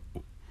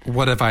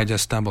have I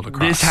just stumbled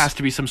across? This has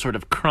to be some sort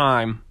of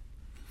crime.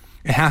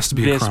 It has to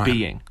be a crime. This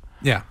being.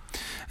 Yeah.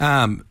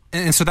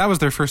 And so that was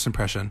their first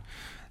impression.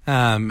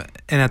 And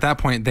at that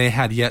point they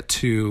had yet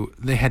to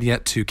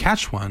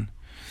catch one.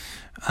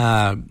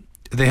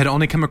 They had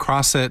only come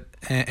across it,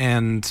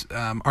 and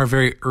our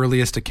very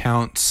earliest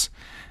accounts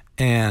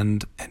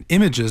and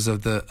images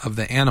of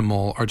the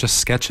animal are just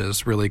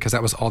sketches, really, because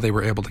that was all they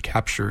were able to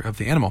capture of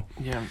the animal.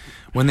 Yeah.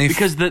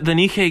 Because the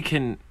Nihe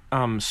can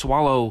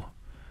swallow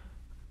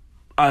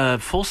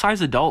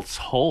full-size adults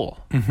whole.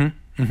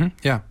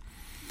 Yeah.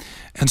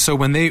 And so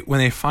when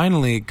they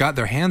finally got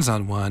their hands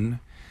on one,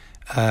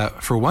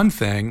 for one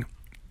thing,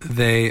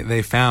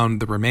 they found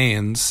the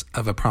remains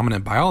of a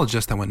prominent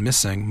biologist that went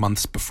missing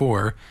months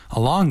before,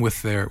 along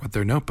with their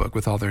notebook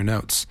with all their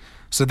notes.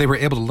 So they were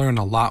able to learn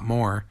a lot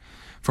more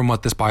from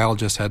what this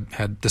biologist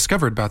had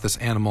discovered about this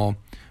animal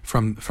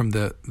from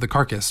the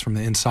carcass, from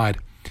the inside.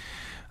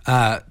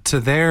 To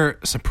their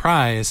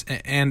surprise,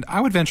 and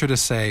I would venture to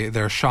say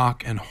their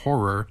shock and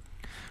horror,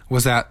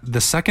 was that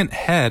the second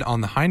head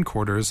on the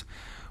hindquarters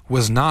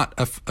was not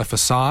a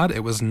facade.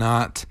 It was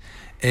not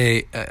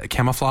a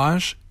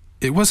camouflage.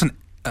 It was an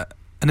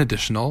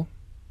additional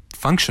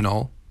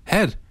functional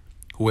head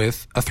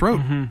with a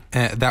throat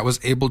that was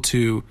able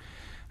to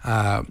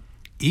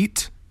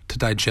eat, to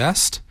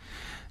digest.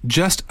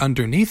 Just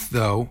underneath,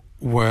 though,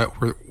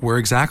 were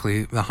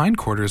exactly the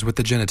hindquarters with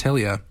the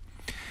genitalia.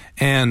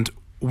 And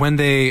when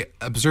they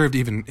observed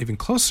even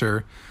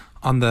closer,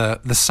 on the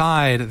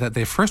side that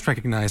they first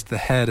recognized the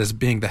head as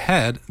being the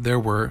head, there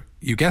were,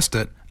 you guessed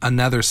it,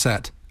 another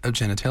set of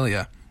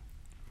genitalia.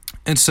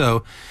 And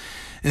so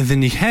the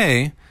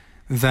Nihe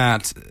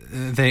that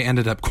they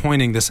ended up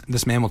coining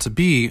this mammal to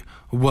be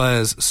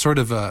was sort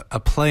of a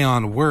play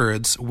on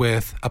words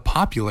with a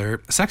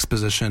popular sex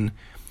position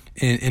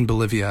in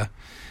Bolivia.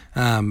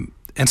 And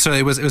so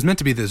it was meant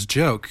to be this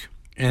joke.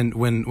 And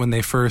when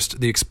the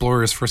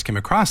explorers first came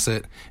across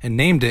it and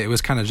named it, it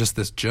was kind of just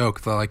this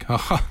joke. They're like,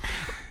 oh,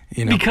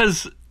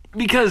 because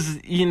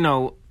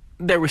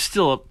there were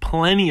still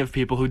plenty of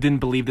people who didn't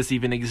believe this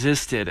even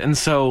existed, and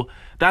so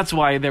that's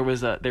why there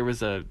was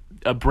a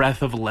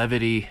breath of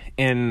levity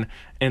in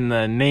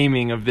the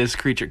naming of this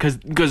creature,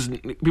 because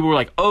people were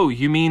like, oh,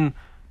 you mean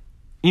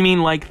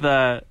like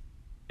the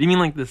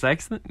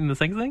sex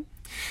thing?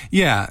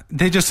 Yeah,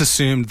 they just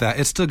assumed that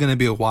it's still going to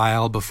be a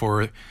while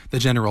before the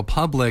general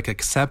public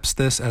accepts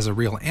this as a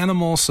real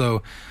animal.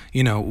 So,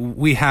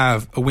 we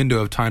have a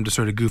window of time to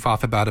sort of goof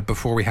off about it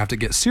before we have to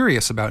get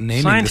serious about naming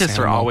this animal. Scientists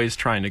are always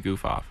trying to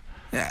goof off.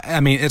 I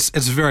mean, it's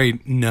very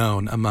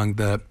known among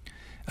the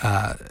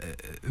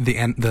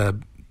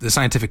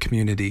scientific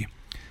community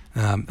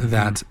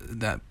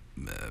that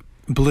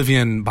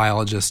Bolivian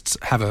biologists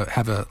have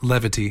a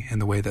levity in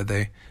the way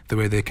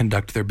they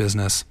conduct their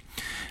business.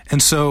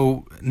 And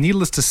so,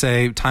 needless to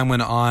say, time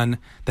went on.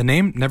 The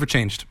name never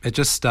changed. It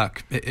just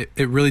stuck. It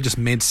really just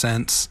made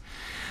sense.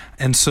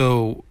 And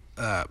so,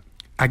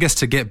 I guess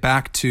to get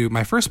back to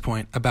my first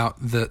point about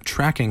the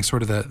tracking,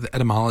 sort of the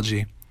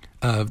etymology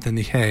of the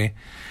Nikkei,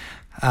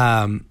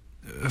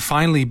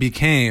 finally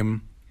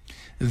became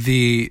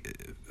the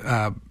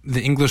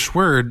English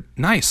word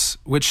 "nice,"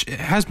 which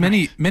has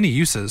many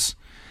uses.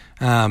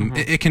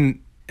 It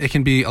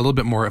can be a little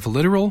bit more of a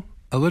literal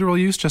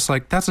use, just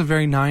like that's a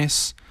very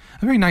nice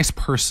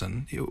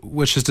person,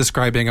 which is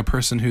describing a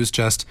person who's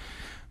just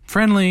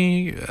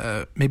friendly,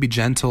 maybe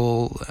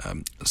gentle,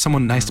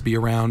 someone nice to be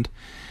around.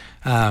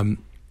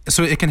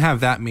 So it can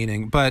have that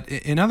meaning, but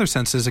in other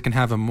senses, it can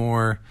have a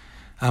more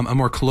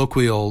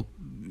colloquial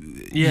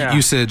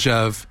usage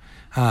of,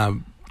 doing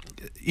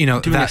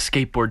a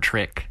skateboard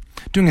trick.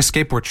 Doing a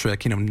skateboard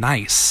trick,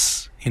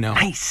 nice.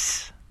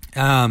 Nice.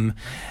 And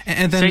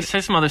then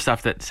say some other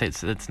stuff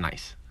that's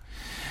nice.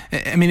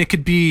 I mean, it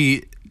could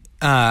be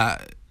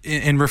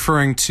in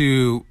referring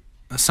to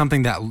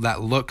something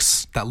that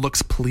looks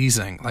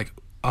pleasing, like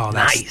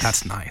nice.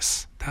 That's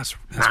nice. That's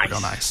nice.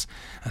 Real nice.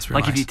 That's real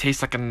like nice. If you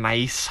taste like a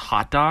nice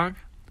hot dog.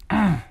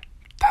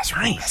 That's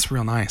nice. That's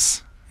real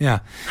nice. Yeah.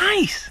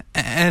 Nice.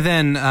 And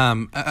then,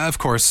 of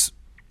course,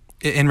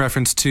 in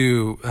reference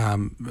to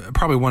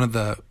probably one of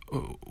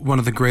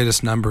the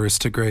greatest numbers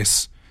to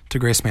grace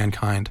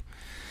mankind.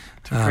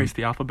 To grace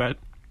the alphabet.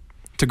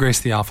 To grace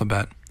the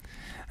alphabet.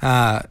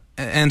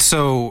 And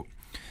so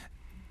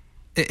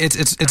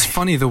it's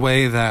funny the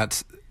way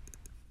that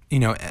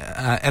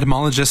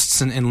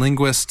etymologists and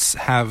linguists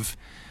have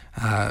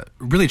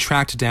really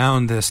tracked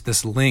down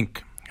this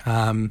link,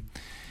 and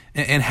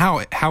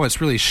how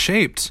it's really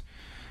shaped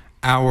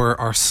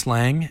our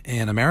slang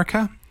in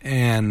America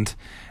and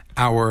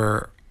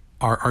our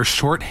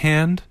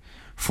shorthand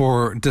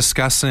for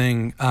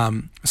discussing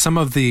some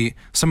of the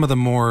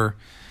more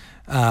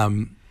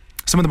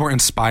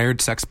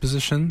inspired sex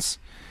positions.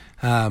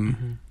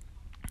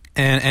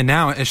 And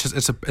now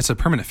it's a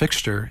permanent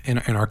fixture in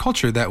our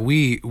culture that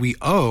we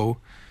owe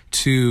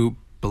to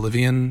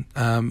Bolivian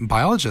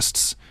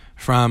biologists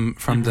from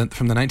the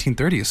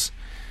 1930s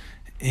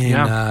in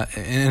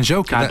a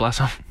joke. God bless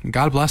them.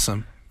 God bless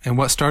them. And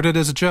what started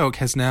as a joke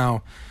has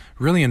now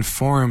really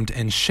informed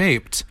and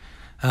shaped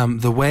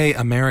the way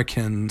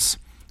Americans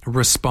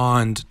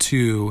respond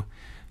to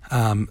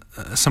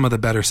some of the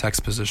better sex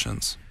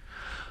positions.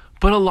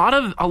 But a lot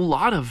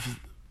of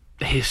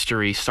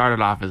history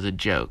started off as a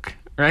joke,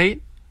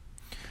 right?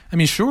 I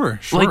mean, sure.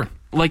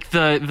 Like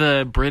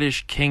the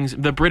British kings,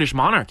 the British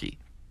monarchy.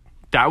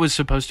 That was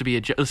supposed to be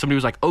a joke. Somebody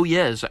was like, "Oh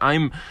yes,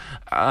 I'm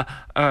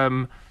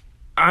the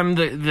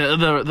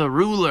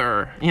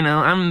ruler,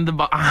 I'm the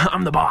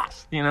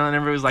boss," and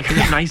everybody was like,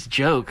 "Nice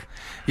joke."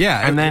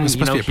 Yeah, and then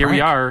here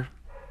we are,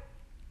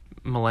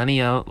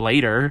 millennia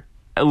later,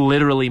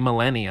 literally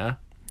millennia.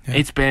 Yeah.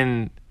 It's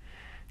been,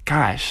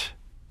 gosh,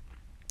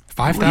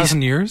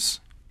 5,000 years.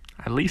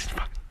 At least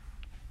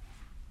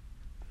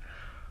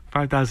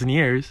 5,000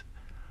 years.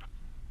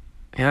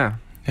 Yeah.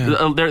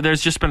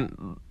 There's just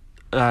been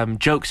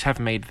jokes have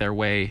made their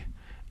way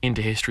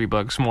into history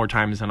books more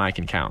times than I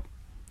can count.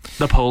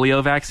 The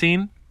polio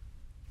vaccine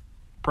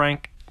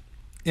prank.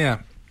 Yeah.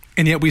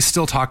 And yet we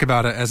still talk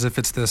about it as if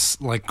it's this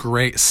like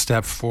great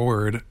step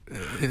forward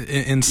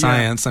in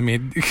science. Yeah. I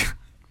mean,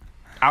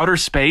 outer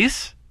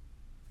space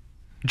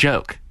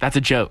joke. That's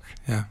a joke.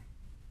 Yeah.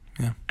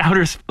 Yeah.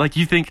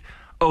 You think,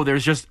 oh,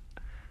 there's just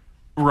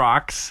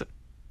rocks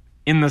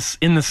in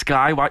the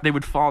sky, why they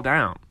would fall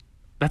down.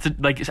 That's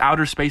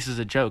outer space is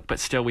a joke, but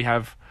still we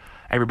have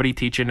everybody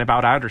teaching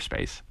about outer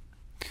space.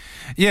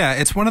 Yeah,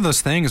 it's one of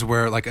those things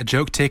where like a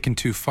joke taken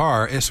too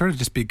far, it sort of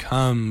just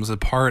becomes a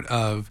part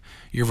of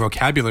your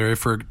vocabulary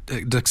for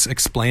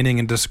explaining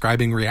and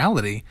describing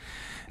reality.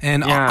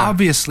 And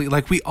obviously,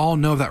 like we all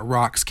know that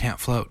rocks can't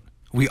float.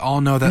 We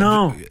all know that.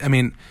 No. I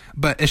mean,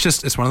 but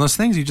it's one of those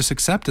things you just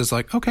accept as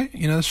like, okay,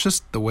 it's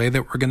just the way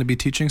that we're going to be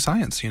teaching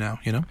science, you know?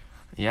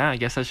 Yeah, I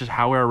guess that's just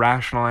how we're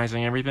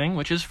rationalizing everything,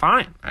 which is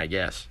fine, I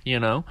guess,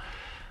 But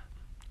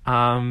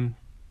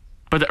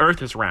the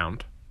earth is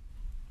round.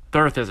 The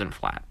earth isn't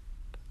flat.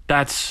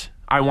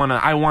 I want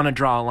to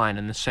draw a line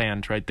in the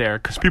sand right there,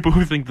 because people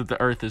who think that the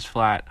earth is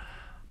flat,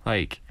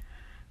 like,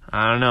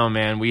 I don't know,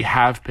 man, we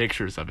have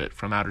pictures of it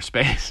from outer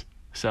space.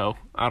 So,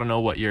 I don't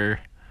know what you're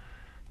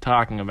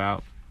talking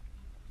about.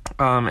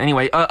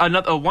 Anyway,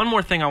 one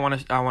more thing I want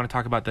to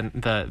talk about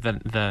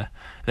the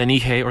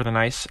Nikkei or the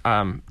nice,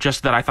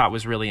 just that I thought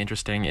was really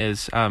interesting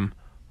is,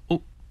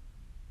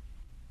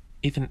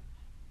 Ethan,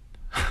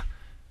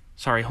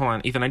 Sorry, hold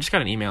on, Ethan. I just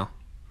got an email.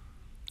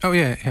 Oh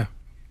yeah.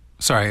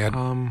 Sorry.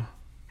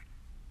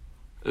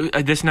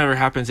 This never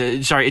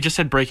happens. Sorry, it just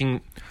said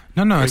breaking.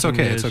 No, it's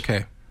okay. News. It's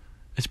okay.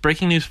 It's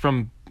breaking news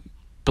from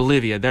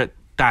Bolivia.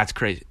 That's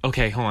crazy.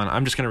 Okay, hold on.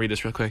 I'm just gonna read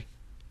this real quick.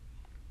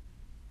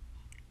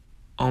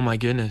 Oh my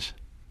goodness,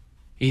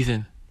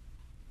 Ethan.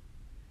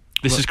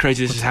 This is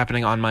crazy. This is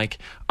happening on mic.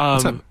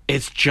 What's up?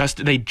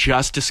 They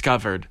just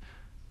discovered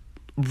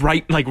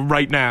right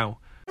now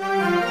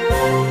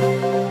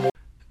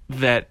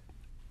that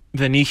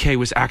the Nikkei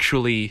was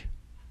actually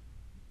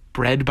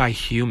bred by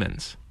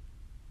humans.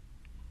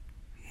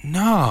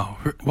 No.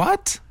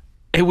 What?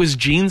 It was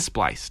gene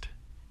spliced.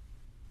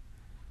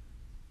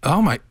 Oh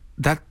my,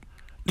 that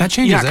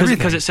changes everything.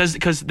 Because it says,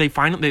 because they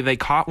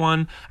caught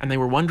one and they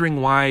were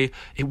wondering why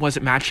it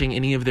wasn't matching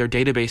any of their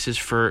databases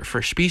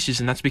for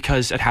species, and that's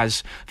because it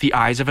has the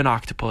eyes of an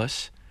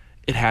octopus,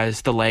 it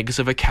has the legs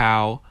of a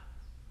cow.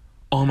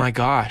 Oh my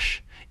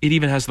gosh, it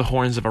even has the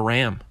horns of a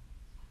ram.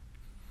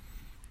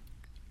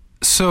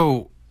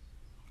 So,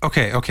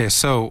 okay,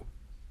 so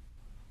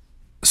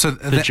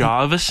the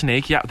jaw of a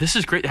snake. Yeah, this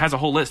is great. It has a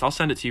whole list. I'll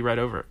send it to you right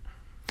over.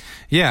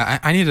 Yeah,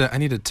 I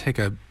need to take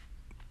a,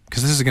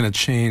 because this is going to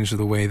change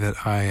the way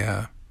that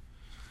I.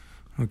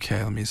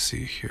 Okay, let me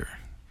see here.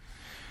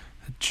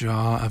 The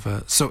jaw of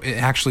a. So it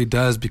actually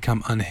does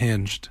become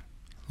unhinged,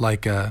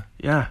 like a.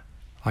 Yeah.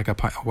 Like a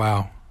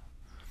wow.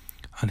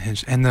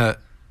 Unhinged, and the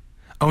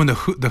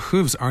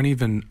hooves aren't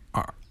even.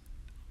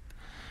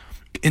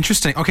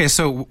 Interesting. Okay,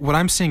 so what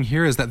I'm seeing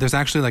here is that there's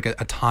actually like a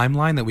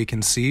timeline that we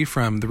can see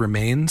from the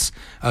remains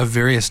of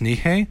various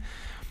Nikkei.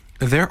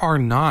 There are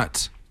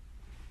not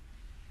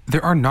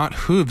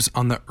hooves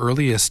on the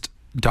earliest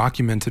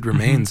documented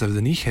remains of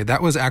the Nikkei.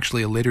 That was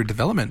actually a later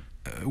development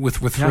with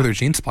further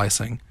gene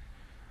splicing.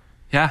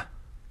 Yeah.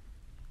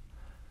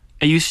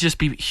 It used to just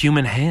be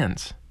human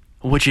hands,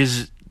 which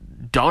is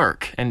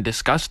dark and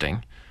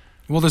disgusting.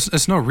 Well,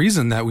 there's no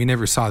reason that we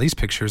never saw these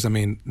pictures. I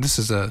mean, this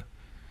is a.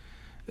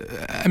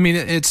 I mean,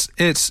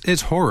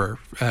 it's horror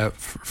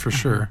for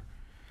sure.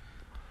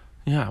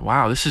 Yeah.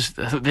 Wow. This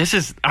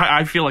is.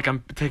 I feel like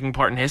I'm taking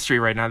part in history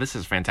right now. This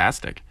is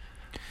fantastic.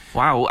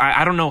 Wow.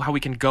 I don't know how we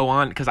can go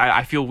on, because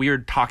I feel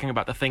weird talking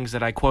about the things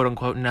that I quote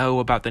unquote know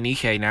about the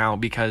Nikkei now,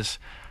 because,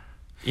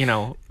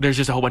 there's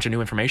just a whole bunch of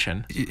new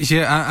information.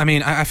 Yeah. I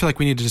mean, I feel like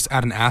we need to just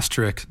add an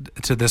asterisk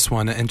to this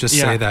one and just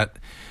say that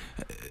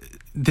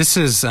this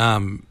is.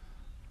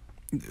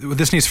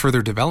 This needs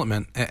further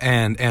development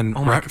and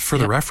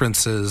further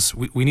references.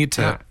 We need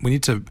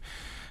to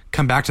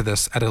come back to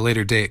this at a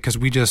later date, because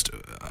we just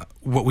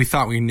what we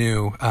thought we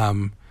knew.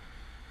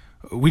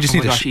 We just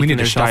need to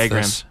shelf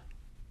diagrams. This.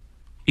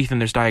 Ethan,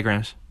 there's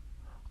diagrams.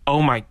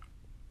 Oh my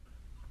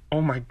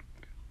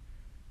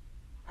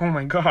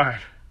God.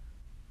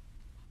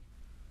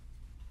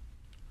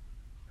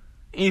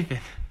 Ethan,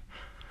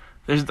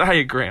 there's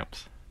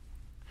diagrams.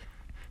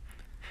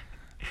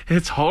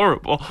 It's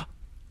horrible.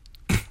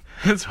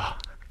 It's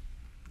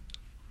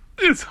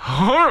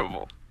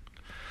horrible.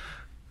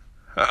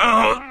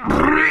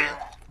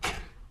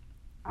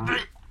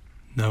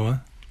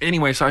 Noah?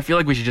 Anyway, so I feel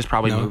like we should just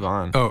probably move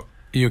on. Oh,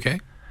 you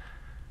okay?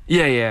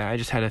 Yeah, I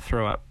just had to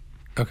throw up.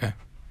 Okay,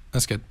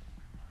 that's good.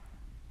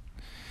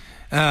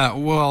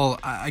 Well,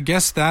 I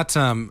guess that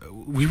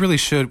we really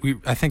should.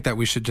 I think that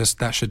we should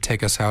that should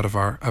take us out of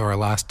our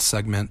last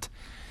segment.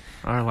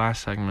 Our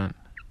last segment,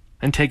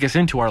 and take us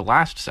into our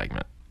last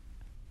segment.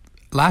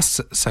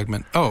 Last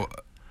segment. Oh,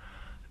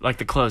 like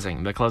the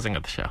closing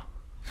of the show.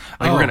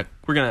 Like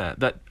we're gonna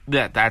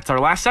that's our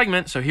last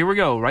segment. So here we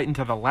go, right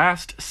into the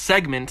last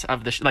segment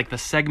of the like the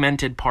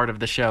segmented part of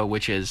the show,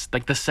 which is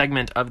like the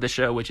segment of the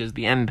show, which is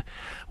the end,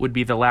 would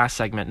be the last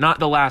segment, not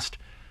the last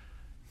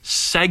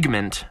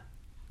segment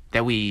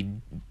that we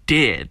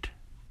did.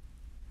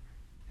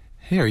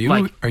 Hey, are you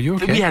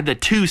okay? We had the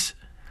two.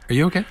 Are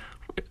you okay?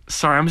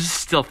 Sorry, I'm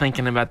just still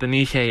thinking about the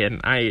Nikkei,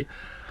 and I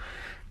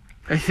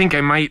think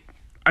I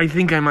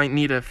might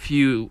need a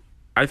few.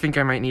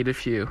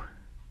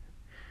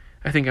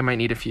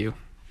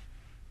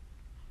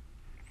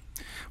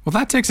 Well,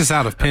 that takes us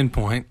out of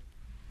Pinpoint.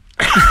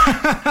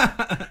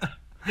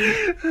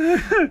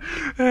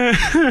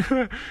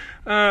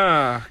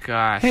 Oh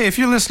gosh. Hey, if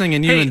you're listening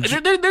and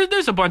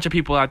there's a bunch of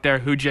people out there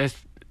who just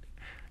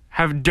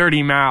have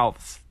dirty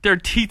mouths. Their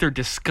teeth are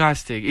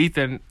disgusting.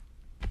 Ethan,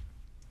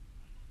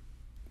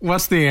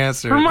 what's the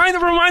answer?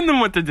 Remind them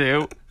what to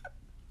do.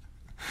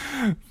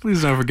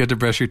 Please don't forget to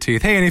brush your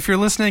teeth. Hey, and if you're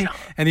listening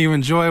and you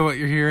enjoy what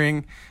you're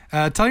hearing,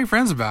 tell your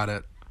friends about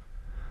it.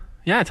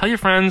 Yeah, tell your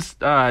friends.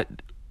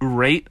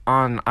 Rate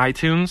on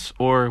iTunes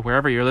or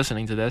wherever you're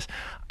listening to this,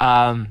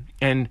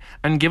 and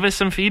give us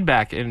some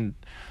feedback. And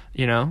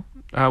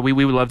we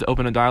would love to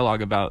open a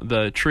dialogue about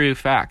the true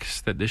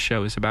facts that this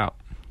show is about.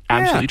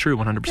 Absolutely true,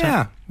 100%.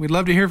 Yeah, we'd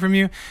love to hear from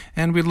you,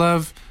 and we'd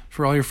love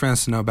for all your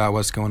friends to know about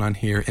what's going on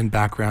here in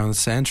Background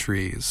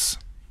Centuries.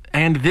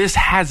 And this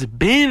has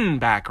been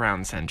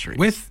Background Centuries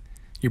with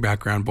your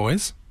background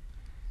boys,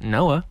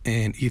 Noah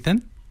and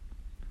Ethan.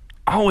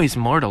 Always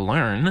more to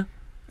learn,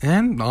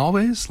 and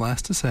always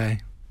less to say.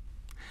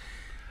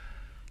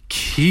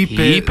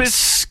 Keep it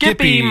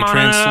skippy, Mono.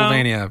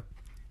 Transylvania.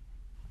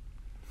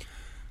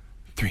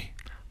 3,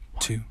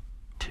 2,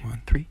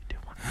 1. 3, 2,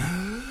 1.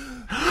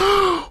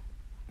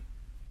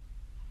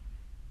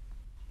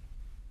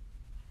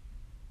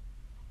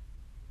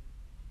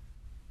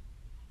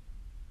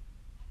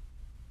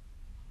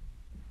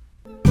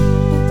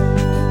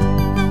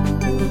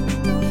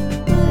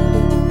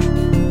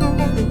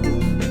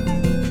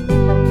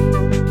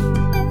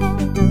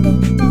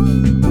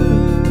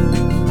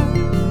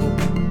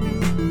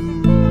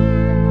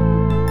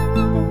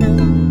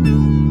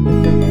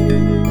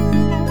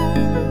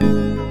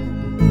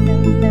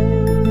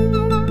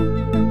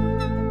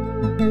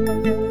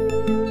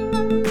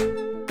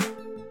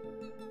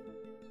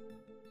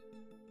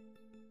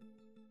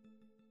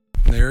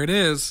 There it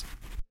is.